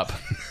ourselves up.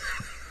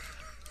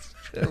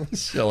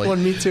 Silly. Well,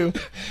 me too.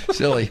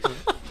 Silly.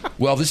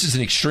 Well, this is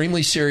an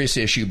extremely serious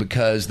issue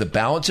because the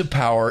balance of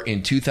power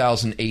in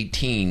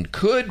 2018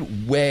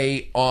 could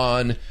weigh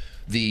on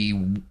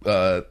the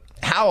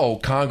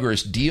how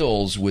Congress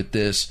deals with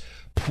this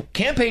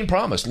campaign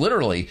promise.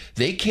 Literally,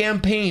 they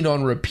campaigned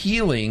on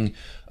repealing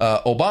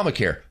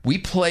Obamacare. We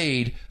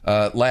played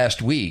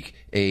last week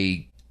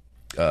a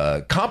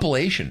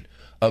compilation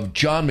of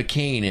John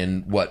McCain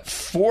and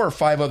 4 or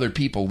 5 other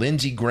people,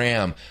 Lindsey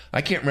Graham,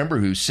 I can't remember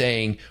who,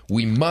 saying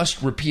we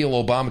must repeal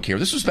Obamacare.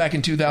 This was back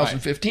in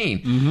 2015.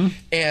 Right. Mm-hmm.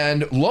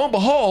 And lo and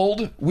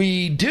behold,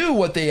 we do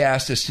what they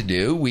asked us to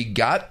do. We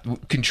got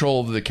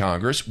control of the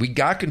Congress. We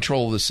got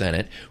control of the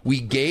Senate.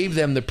 We gave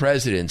them the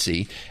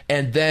presidency.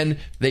 And then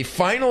they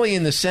finally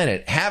in the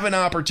Senate have an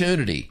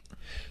opportunity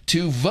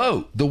to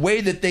vote the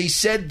way that they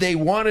said they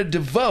wanted to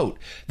vote.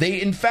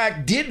 They, in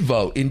fact, did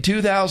vote in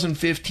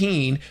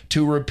 2015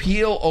 to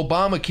repeal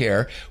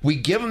Obamacare. We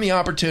give them the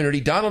opportunity.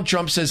 Donald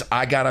Trump says,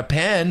 I got a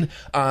pen.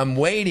 I'm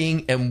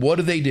waiting. And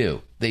what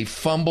do? They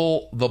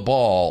fumble the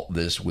ball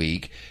this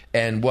week.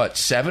 And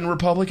 7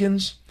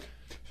 Republicans?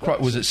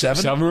 Was it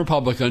 7? 7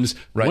 Republicans,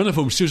 right. One of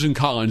whom, Susan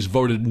Collins,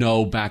 voted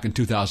no back in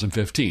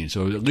 2015.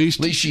 So at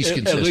least she's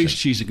consistent. At least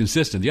she's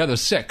consistent. The other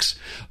 6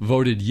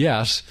 voted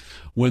yes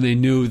when they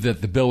knew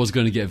that the bill was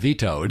going to get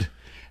vetoed.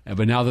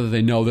 But now that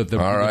they know that the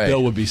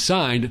bill would be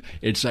signed,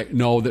 it's like,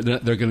 no,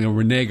 they're going to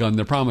renege on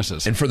their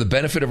promises. And for the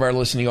benefit of our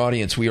listening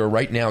audience, we are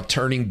right now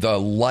turning the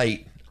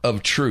light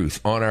of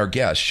truth on our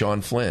guest,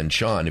 Sean Flynn.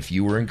 Sean, if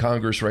you were in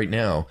Congress right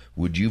now,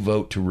 would you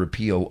vote to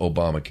repeal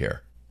Obamacare?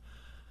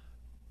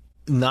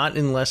 Not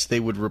unless they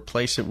would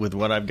replace it with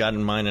what I've got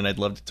in mind, and I'd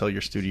love to tell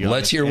your studio.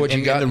 Let's hear what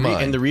you got in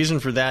mind. And the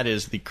reason for that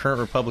is the current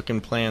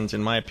Republican plans,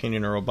 in my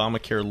opinion, are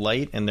Obamacare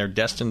light, and they're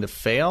destined to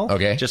fail.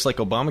 Okay. Just like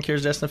Obamacare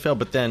is destined to fail,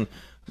 but then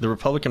the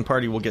Republican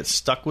Party will get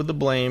stuck with the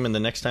blame, and the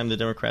next time the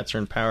Democrats are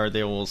in power,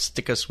 they will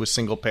stick us with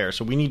single payer.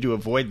 So we need to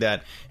avoid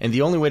that, and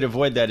the only way to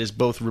avoid that is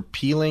both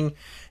repealing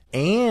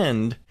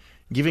and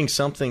giving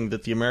something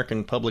that the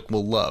American public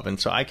will love. And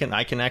so I can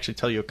actually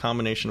tell you a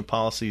combination of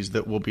policies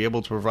that will be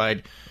able to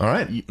provide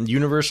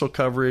universal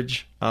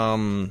coverage,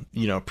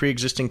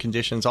 pre-existing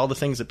conditions, all the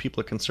things that people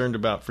are concerned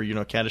about for,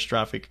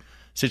 catastrophic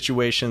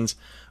situations.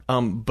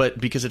 But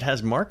because it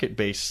has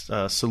market-based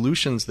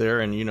solutions there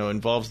and,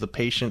 involves the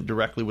patient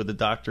directly with the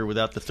doctor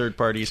without the third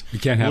parties, you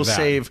can't have we'll that.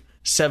 save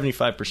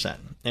 75%.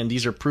 And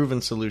these are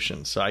proven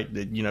solutions. So,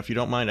 if you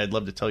don't mind, I'd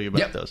love to tell you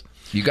about those.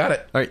 You got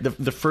it. All right.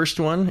 The first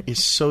one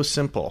is so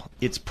simple.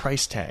 It's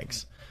price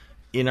tags.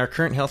 In our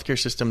current healthcare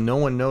system, no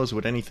one knows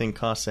what anything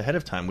costs ahead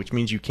of time, which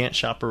means you can't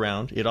shop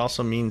around. It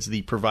also means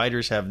the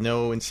providers have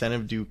no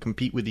incentive to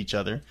compete with each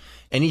other.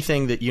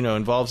 Anything that,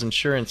 involves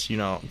insurance,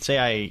 say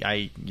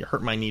I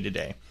hurt my knee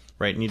today,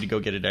 right? Need to go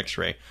get an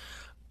x-ray.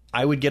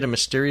 I would get a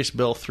mysterious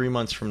bill 3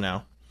 months from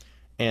now,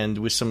 and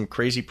with some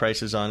crazy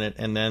prices on it,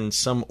 and then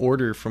some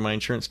order from my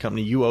insurance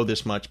company, you owe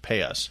this much,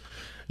 pay us.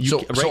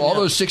 So all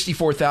those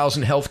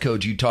 64,000 health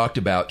codes you talked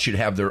about should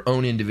have their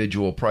own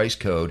individual price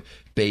code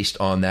based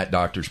on that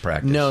doctor's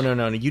practice.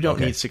 No. You don't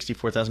need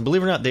 64,000.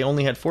 Believe it or not, they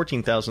only had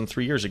 14,000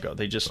 3 years ago.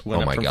 They just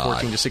went up from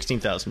 14 to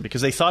 16,000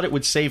 because they thought it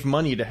would save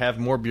money to have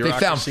more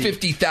bureaucracy. They found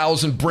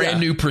 50,000 brand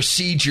new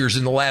procedures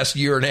in the last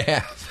year and a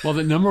half. Well,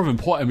 the number of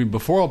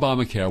before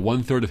Obamacare,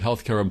 1/3 of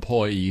healthcare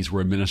employees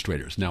were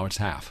administrators. Now it's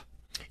half.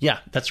 Yeah,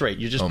 that's right.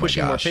 You're just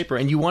pushing more paper.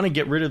 And you want to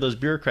get rid of those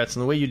bureaucrats.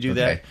 And the way you do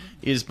that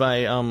is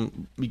by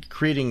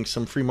creating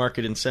some free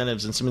market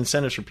incentives and some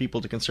incentives for people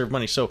to conserve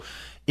money. So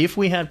if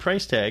we had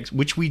price tags,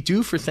 which we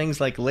do for things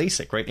like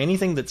LASIK, right?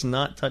 Anything that's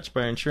not touched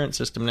by our insurance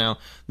system now,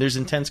 there's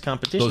intense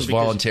competition. Those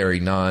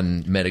voluntary,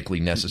 non-medically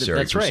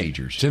necessary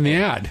procedures. Right. It's in the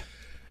ad.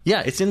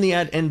 Yeah, it's in the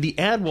ad, and the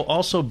ad will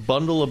also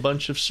bundle a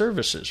bunch of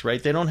services,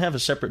 right? They don't have a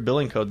separate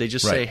billing code. They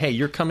just say, hey,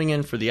 you're coming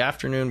in for the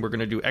afternoon. We're going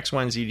to do X,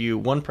 Y, and Z to you,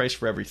 one price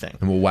for everything.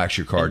 And we'll wax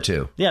your card,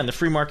 too. Yeah, and the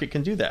free market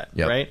can do that,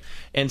 right?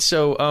 And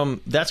so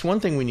that's one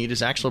thing we need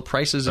is actual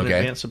prices in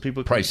advance so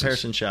people can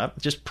comparison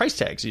shop. Just price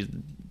tags.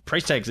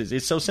 Price tags,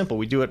 it's so simple.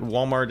 We do it at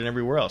Walmart and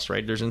everywhere else,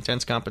 right? There's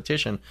intense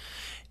competition.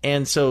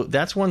 And so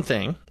that's one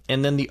thing.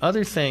 And then the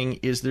other thing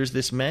is there's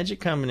this magic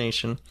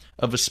combination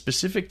of a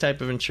specific type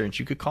of insurance.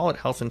 You could call it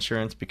health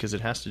insurance because it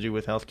has to do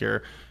with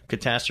healthcare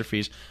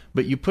catastrophes.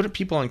 But you put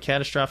people on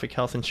catastrophic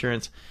health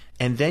insurance,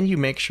 and then you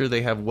make sure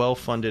they have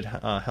well-funded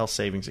health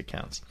savings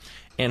accounts.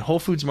 And Whole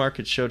Foods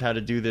Market showed how to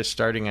do this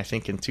starting, I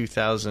think, in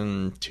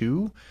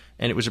 2002.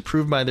 And it was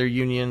approved by their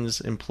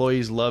unions.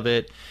 Employees love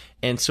it.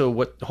 And so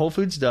what Whole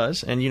Foods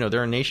does, and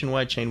they're a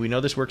nationwide chain, we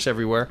know this works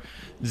everywhere,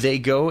 they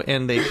go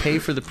and they pay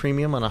for the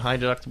premium on a high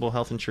deductible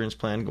health insurance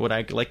plan, what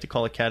I like to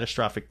call a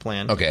catastrophic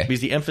plan. Okay.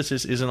 Because the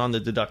emphasis isn't on the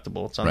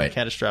deductible, it's on the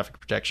catastrophic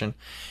protection.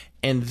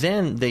 And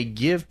then they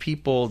give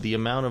people the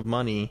amount of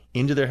money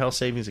into their health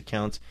savings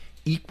accounts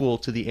equal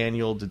to the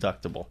annual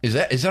deductible. Is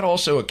that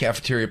also a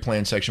cafeteria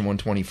plan, Section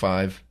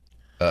 125?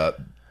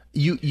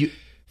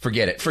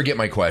 Forget it. Forget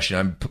my question.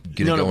 I'm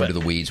going to go into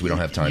the weeds. We don't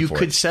have time for it. You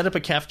could set up a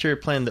cafeteria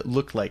plan that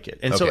looked like it.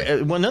 And so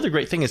another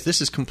great thing is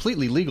this is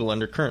completely legal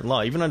under current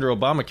law. Even under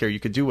Obamacare, you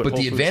could do what Whole Foods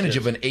But the advantage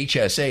does. of an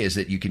HSA is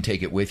that you can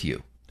take it with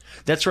you.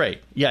 That's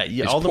right.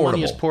 Yeah, all the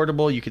money is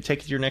portable. You could take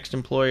it to your next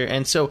employer.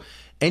 And so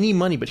any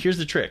money, but here's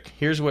the trick.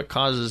 Here's what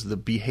causes the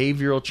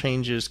behavioral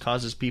changes,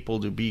 causes people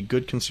to be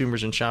good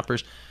consumers and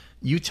shoppers.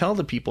 you tell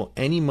the people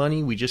any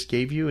money we just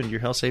gave you in your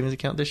health savings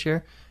account this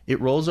year,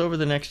 it rolls over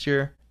the next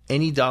year.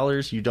 Any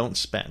dollars you don't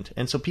spend.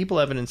 And so people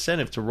have an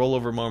incentive to roll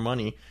over more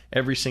money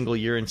every single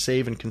year and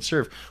save and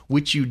conserve,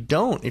 which you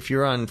don't if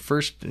you're on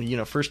first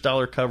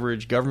dollar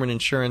coverage, government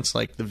insurance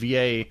like the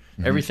VA.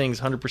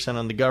 Everything's 100%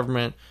 on the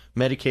government,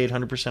 Medicaid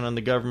 100% on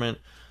the government.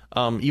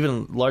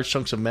 Even large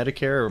chunks of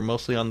Medicare are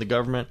mostly on the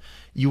government.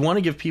 You want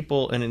to give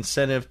people an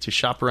incentive to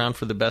shop around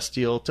for the best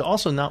deal, to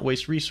also not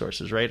waste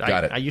resources, right?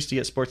 I used to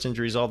get sports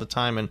injuries all the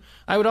time, and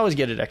I would always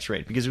get it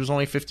X-rayed because it was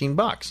only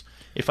 $15.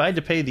 If I had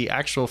to pay the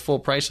actual full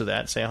price of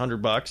that, say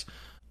 $100,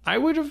 I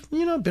would have,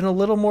 been a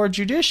little more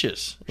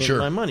judicious in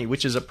my money,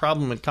 which is a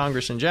problem with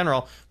Congress in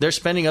general. They're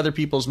spending other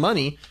people's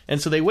money,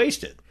 and so they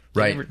waste it.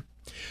 Right.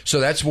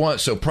 So that's one.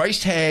 So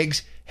price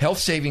tags, health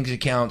savings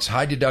accounts,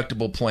 high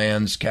deductible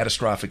plans,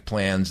 catastrophic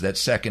plans. That's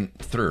second,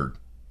 third.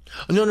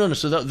 No.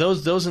 So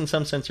those in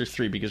some sense are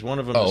three, because one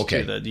of them is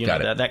okay.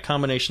 That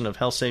combination of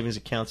health savings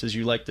accounts, as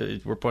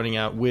we're pointing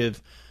out,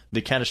 with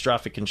the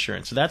catastrophic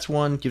insurance. So that's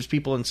one, gives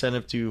people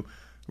incentive to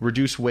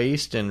reduce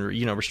waste and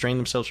restrain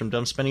themselves from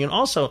dumb spending, and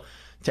also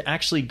to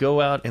actually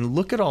go out and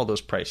look at all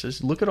those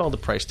prices, look at all the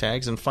price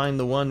tags, and find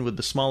the one with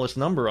the smallest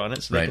number on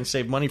it, so they can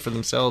save money for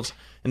themselves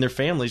and their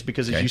families,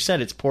 because as you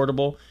said, it's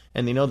portable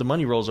and they know the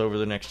money rolls over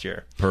the next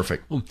year.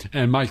 Perfect.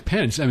 And Mike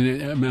Pence,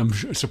 I'm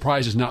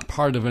surprised is not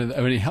part of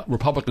any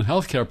Republican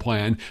health care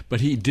plan,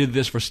 but he did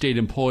this for state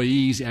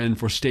employees and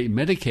for state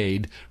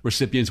Medicaid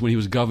recipients when he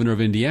was governor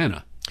of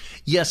Indiana.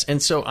 Yes,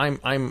 and so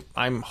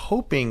I'm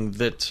hoping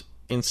that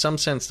in some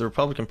sense the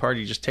Republican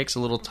Party just takes a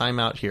little time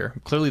out here.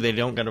 Clearly they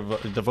don't get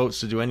the votes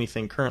to do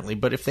anything currently,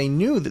 but if they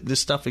knew that this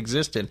stuff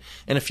existed,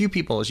 and a few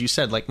people, as you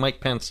said, like Mike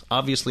Pence,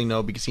 obviously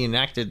know because he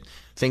enacted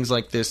things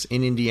like this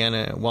in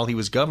Indiana while he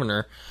was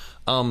governor,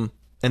 and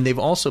they've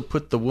also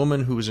put the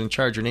woman who was in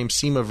charge, her name's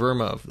Seema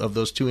Verma, of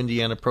those two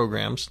Indiana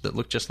programs that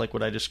look just like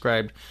what I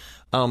described.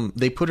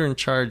 They put her in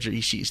charge.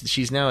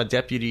 She's now a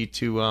deputy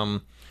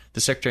to the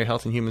Secretary of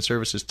Health and Human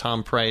Services,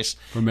 Tom Price.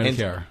 For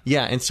Medicare.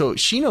 And so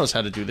she knows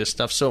how to do this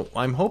stuff. So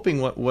I'm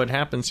hoping what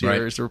happens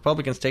here is the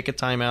Republicans take a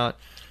time out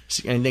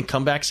and then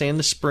come back, say, in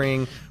the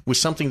spring with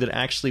something that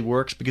actually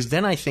works, because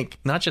then I think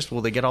not just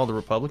will they get all the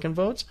Republican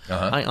votes,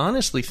 I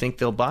honestly think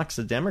they'll box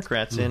the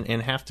Democrats in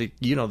and have to,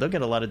 they'll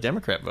get a lot of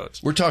Democrat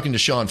votes. We're talking to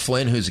Sean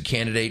Flynn, who's a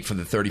candidate for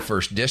the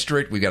 31st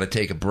District. We've got to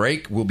take a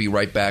break. We'll be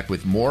right back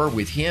with more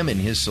with him and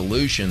his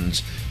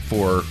solutions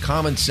for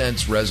common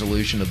sense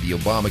resolution of the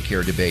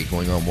Obamacare debate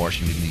going on in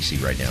Washington, D.C.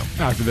 right now.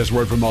 After this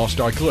word from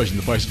All-Star Collision,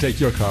 the place to take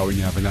your car when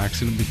you have an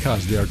accident,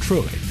 because they are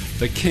truly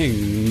the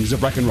kings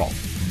of wreck and roll.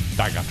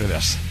 Back after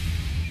this.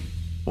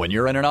 When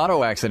you're in an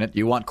auto accident,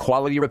 you want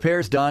quality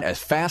repairs done as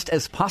fast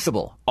as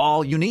possible.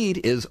 All you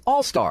need is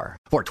All-Star.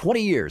 For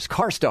 20 years,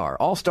 CarStar,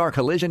 All-Star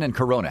Collision, and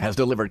Corona has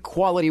delivered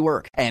quality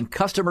work and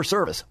customer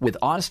service with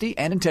honesty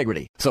and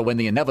integrity. So when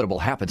the inevitable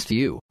happens to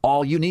you,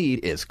 all you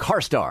need is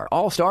CarStar,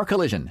 All-Star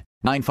Collision.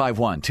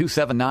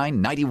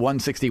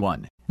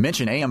 951-279-9161.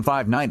 Mention AM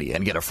 590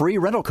 and get a free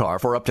rental car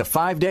for up to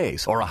 5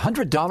 days or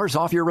 $100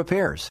 off your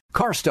repairs.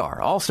 CarStar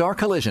All-Star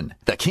Collision,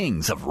 the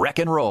kings of wreck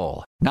and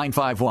roll.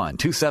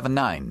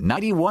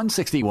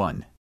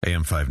 951-279-9161.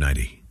 AM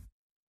 590,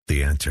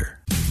 The Answer.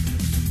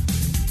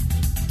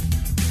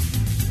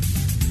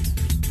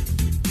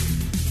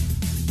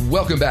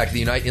 Welcome back to the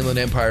Unite Inland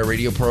Empire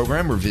radio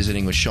program. We're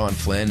visiting with Sean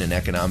Flynn, an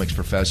economics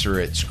professor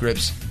at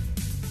Scripps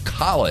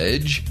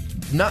College,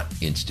 not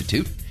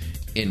Institute,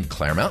 in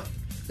Claremont.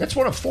 That's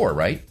one of four,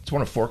 right? It's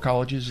one of four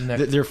colleges in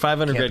that. There are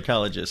 5 undergrad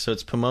colleges, so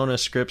it's Pomona,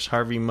 Scripps,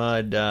 Harvey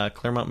Mudd,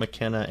 Claremont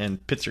McKenna,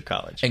 and Pitzer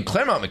College. And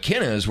Claremont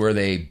McKenna is where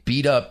they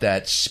beat up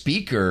that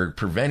speaker,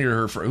 prevented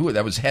her for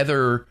that was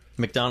Heather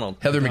McDonald.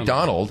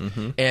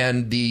 Mm-hmm.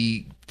 And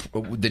the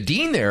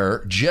dean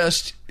there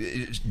just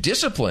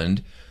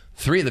disciplined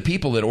 3 of the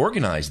people that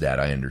organized that,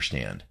 I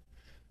understand.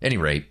 Any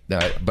rate,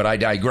 but I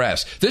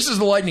digress. This is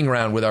the lightning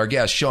round with our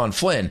guest, Sean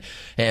Flynn,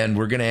 and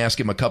we're going to ask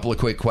him a couple of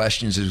quick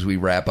questions as we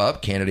wrap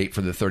up. Candidate for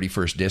the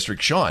 31st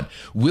District. Sean,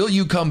 will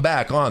you come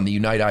back on the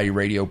Unite IE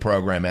radio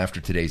program after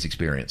today's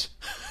experience?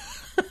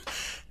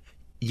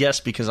 Yes,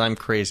 because I'm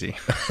crazy.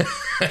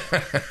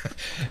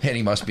 And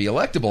he must be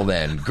electable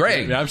then.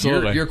 Greg, yeah,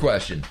 absolutely. Your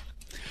question.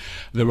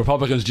 The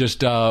Republicans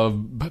just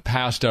helped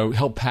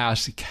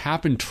pass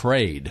cap and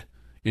trade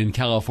in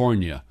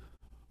California.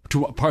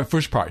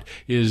 First part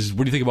is,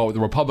 what do you think about what the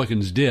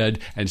Republicans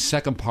did? And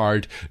second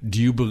part, do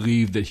you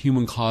believe that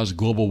human-caused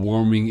global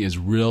warming is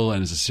real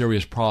and is a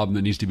serious problem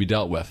that needs to be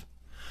dealt with?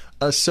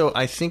 So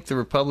I think the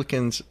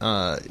Republicans,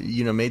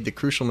 made the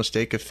crucial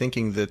mistake of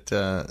thinking that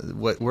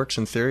what works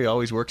in theory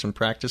always works in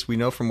practice. We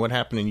know from what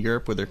happened in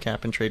Europe with their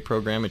cap-and-trade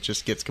program, it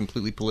just gets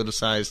completely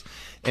politicized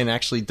and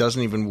actually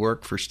doesn't even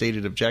work for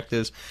stated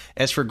objectives.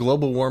 As for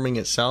global warming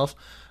itself,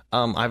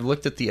 I've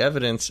looked at the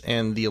evidence,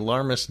 and the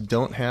alarmists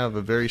don't have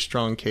a very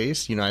strong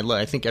case.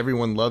 I think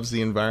everyone loves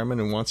the environment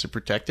and wants it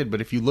protected,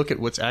 but if you look at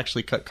what's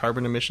actually cut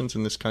carbon emissions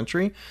in this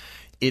country,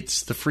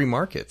 it's the free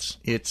markets.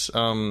 It's,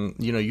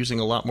 using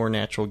a lot more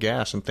natural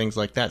gas and things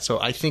like that. So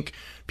I think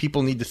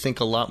people need to think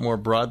a lot more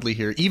broadly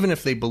here, even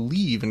if they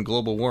believe in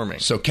global warming.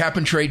 So cap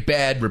and trade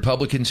bad.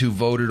 Republicans who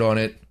voted on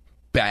it,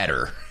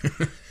 badder.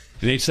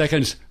 In 8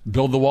 seconds,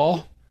 build the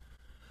wall?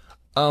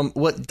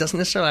 It doesn't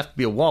necessarily have to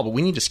be a wall, but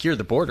we need to secure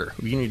the border.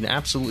 We need to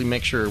absolutely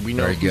make sure we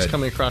know who's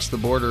coming across the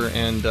border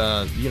and,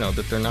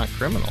 that they're not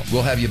criminals.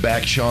 We'll have you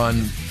back,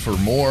 Sean, for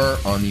more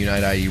on the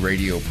Unite IE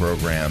radio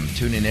program.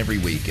 Tune in every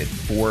week at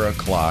 4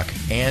 o'clock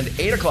and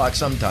 8 o'clock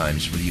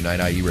sometimes for the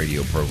Unite IE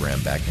radio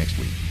program. Back next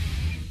week.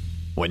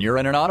 When you're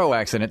in an auto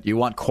accident, you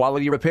want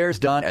quality repairs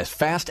done as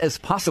fast as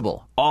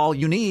possible. All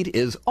you need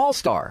is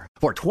All-Star.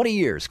 For 20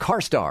 years,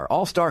 CarStar,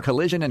 All-Star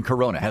Collision, and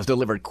Corona has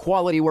delivered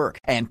quality work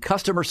and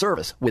customer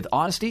service with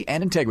honesty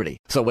and integrity.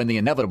 So when the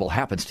inevitable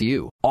happens to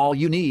you, all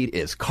you need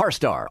is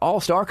CarStar,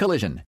 All-Star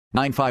Collision.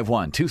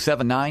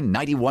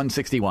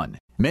 951-279-9161.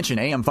 Mention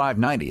AM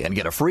 590 and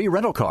get a free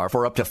rental car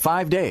for up to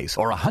 5 days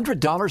or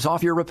 $100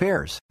 off your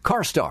repairs.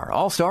 CarStar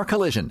All-Star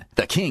Collision,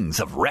 the kings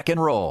of wreck and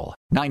roll.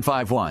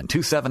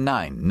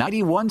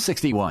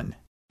 951-279-9161.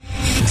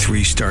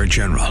 3-star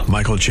General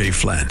Michael J.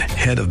 Flynn,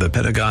 head of the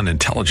Pentagon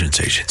Intelligence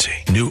Agency,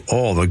 knew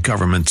all the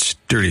government's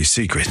dirty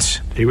secrets.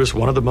 He was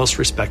one of the most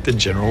respected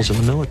generals in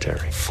the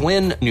military.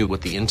 Flynn knew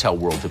what the intel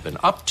world had been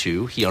up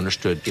to. He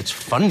understood its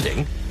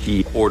funding.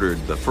 He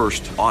ordered the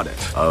first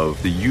audit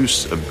of the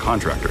use of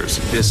contractors.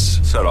 This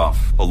set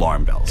off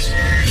alarm bells.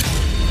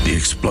 The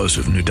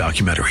explosive new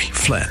documentary,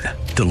 Flynn,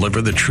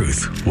 Deliver the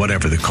Truth,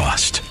 Whatever the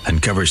Cost,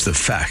 uncovers the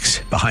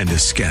facts behind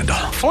this scandal.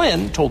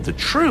 Flynn told the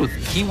truth.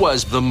 He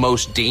was the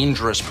most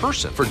dangerous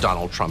person for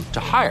Donald Trump to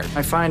hire.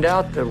 I find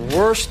out the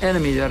worst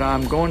enemy that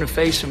I'm going to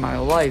face in my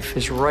life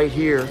is right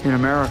here in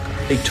America.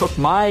 They took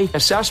my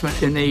assessment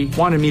and they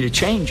wanted me to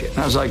change it. And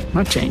I was like, I'm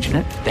not changing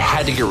it. They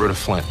had to get rid of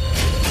Flynn.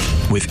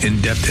 With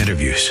in-depth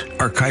interviews,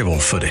 archival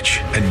footage,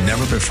 and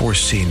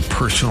never-before-seen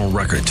personal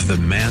records of the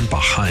man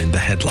behind the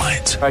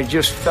headlines. I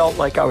just felt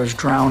like I was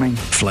drowning.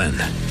 Flynn,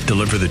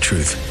 Deliver the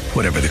Truth,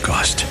 Whatever the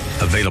Cost.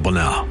 Available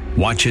now.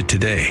 Watch it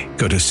today.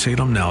 Go to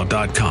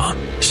salemnow.com.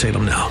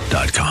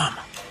 salemnow.com.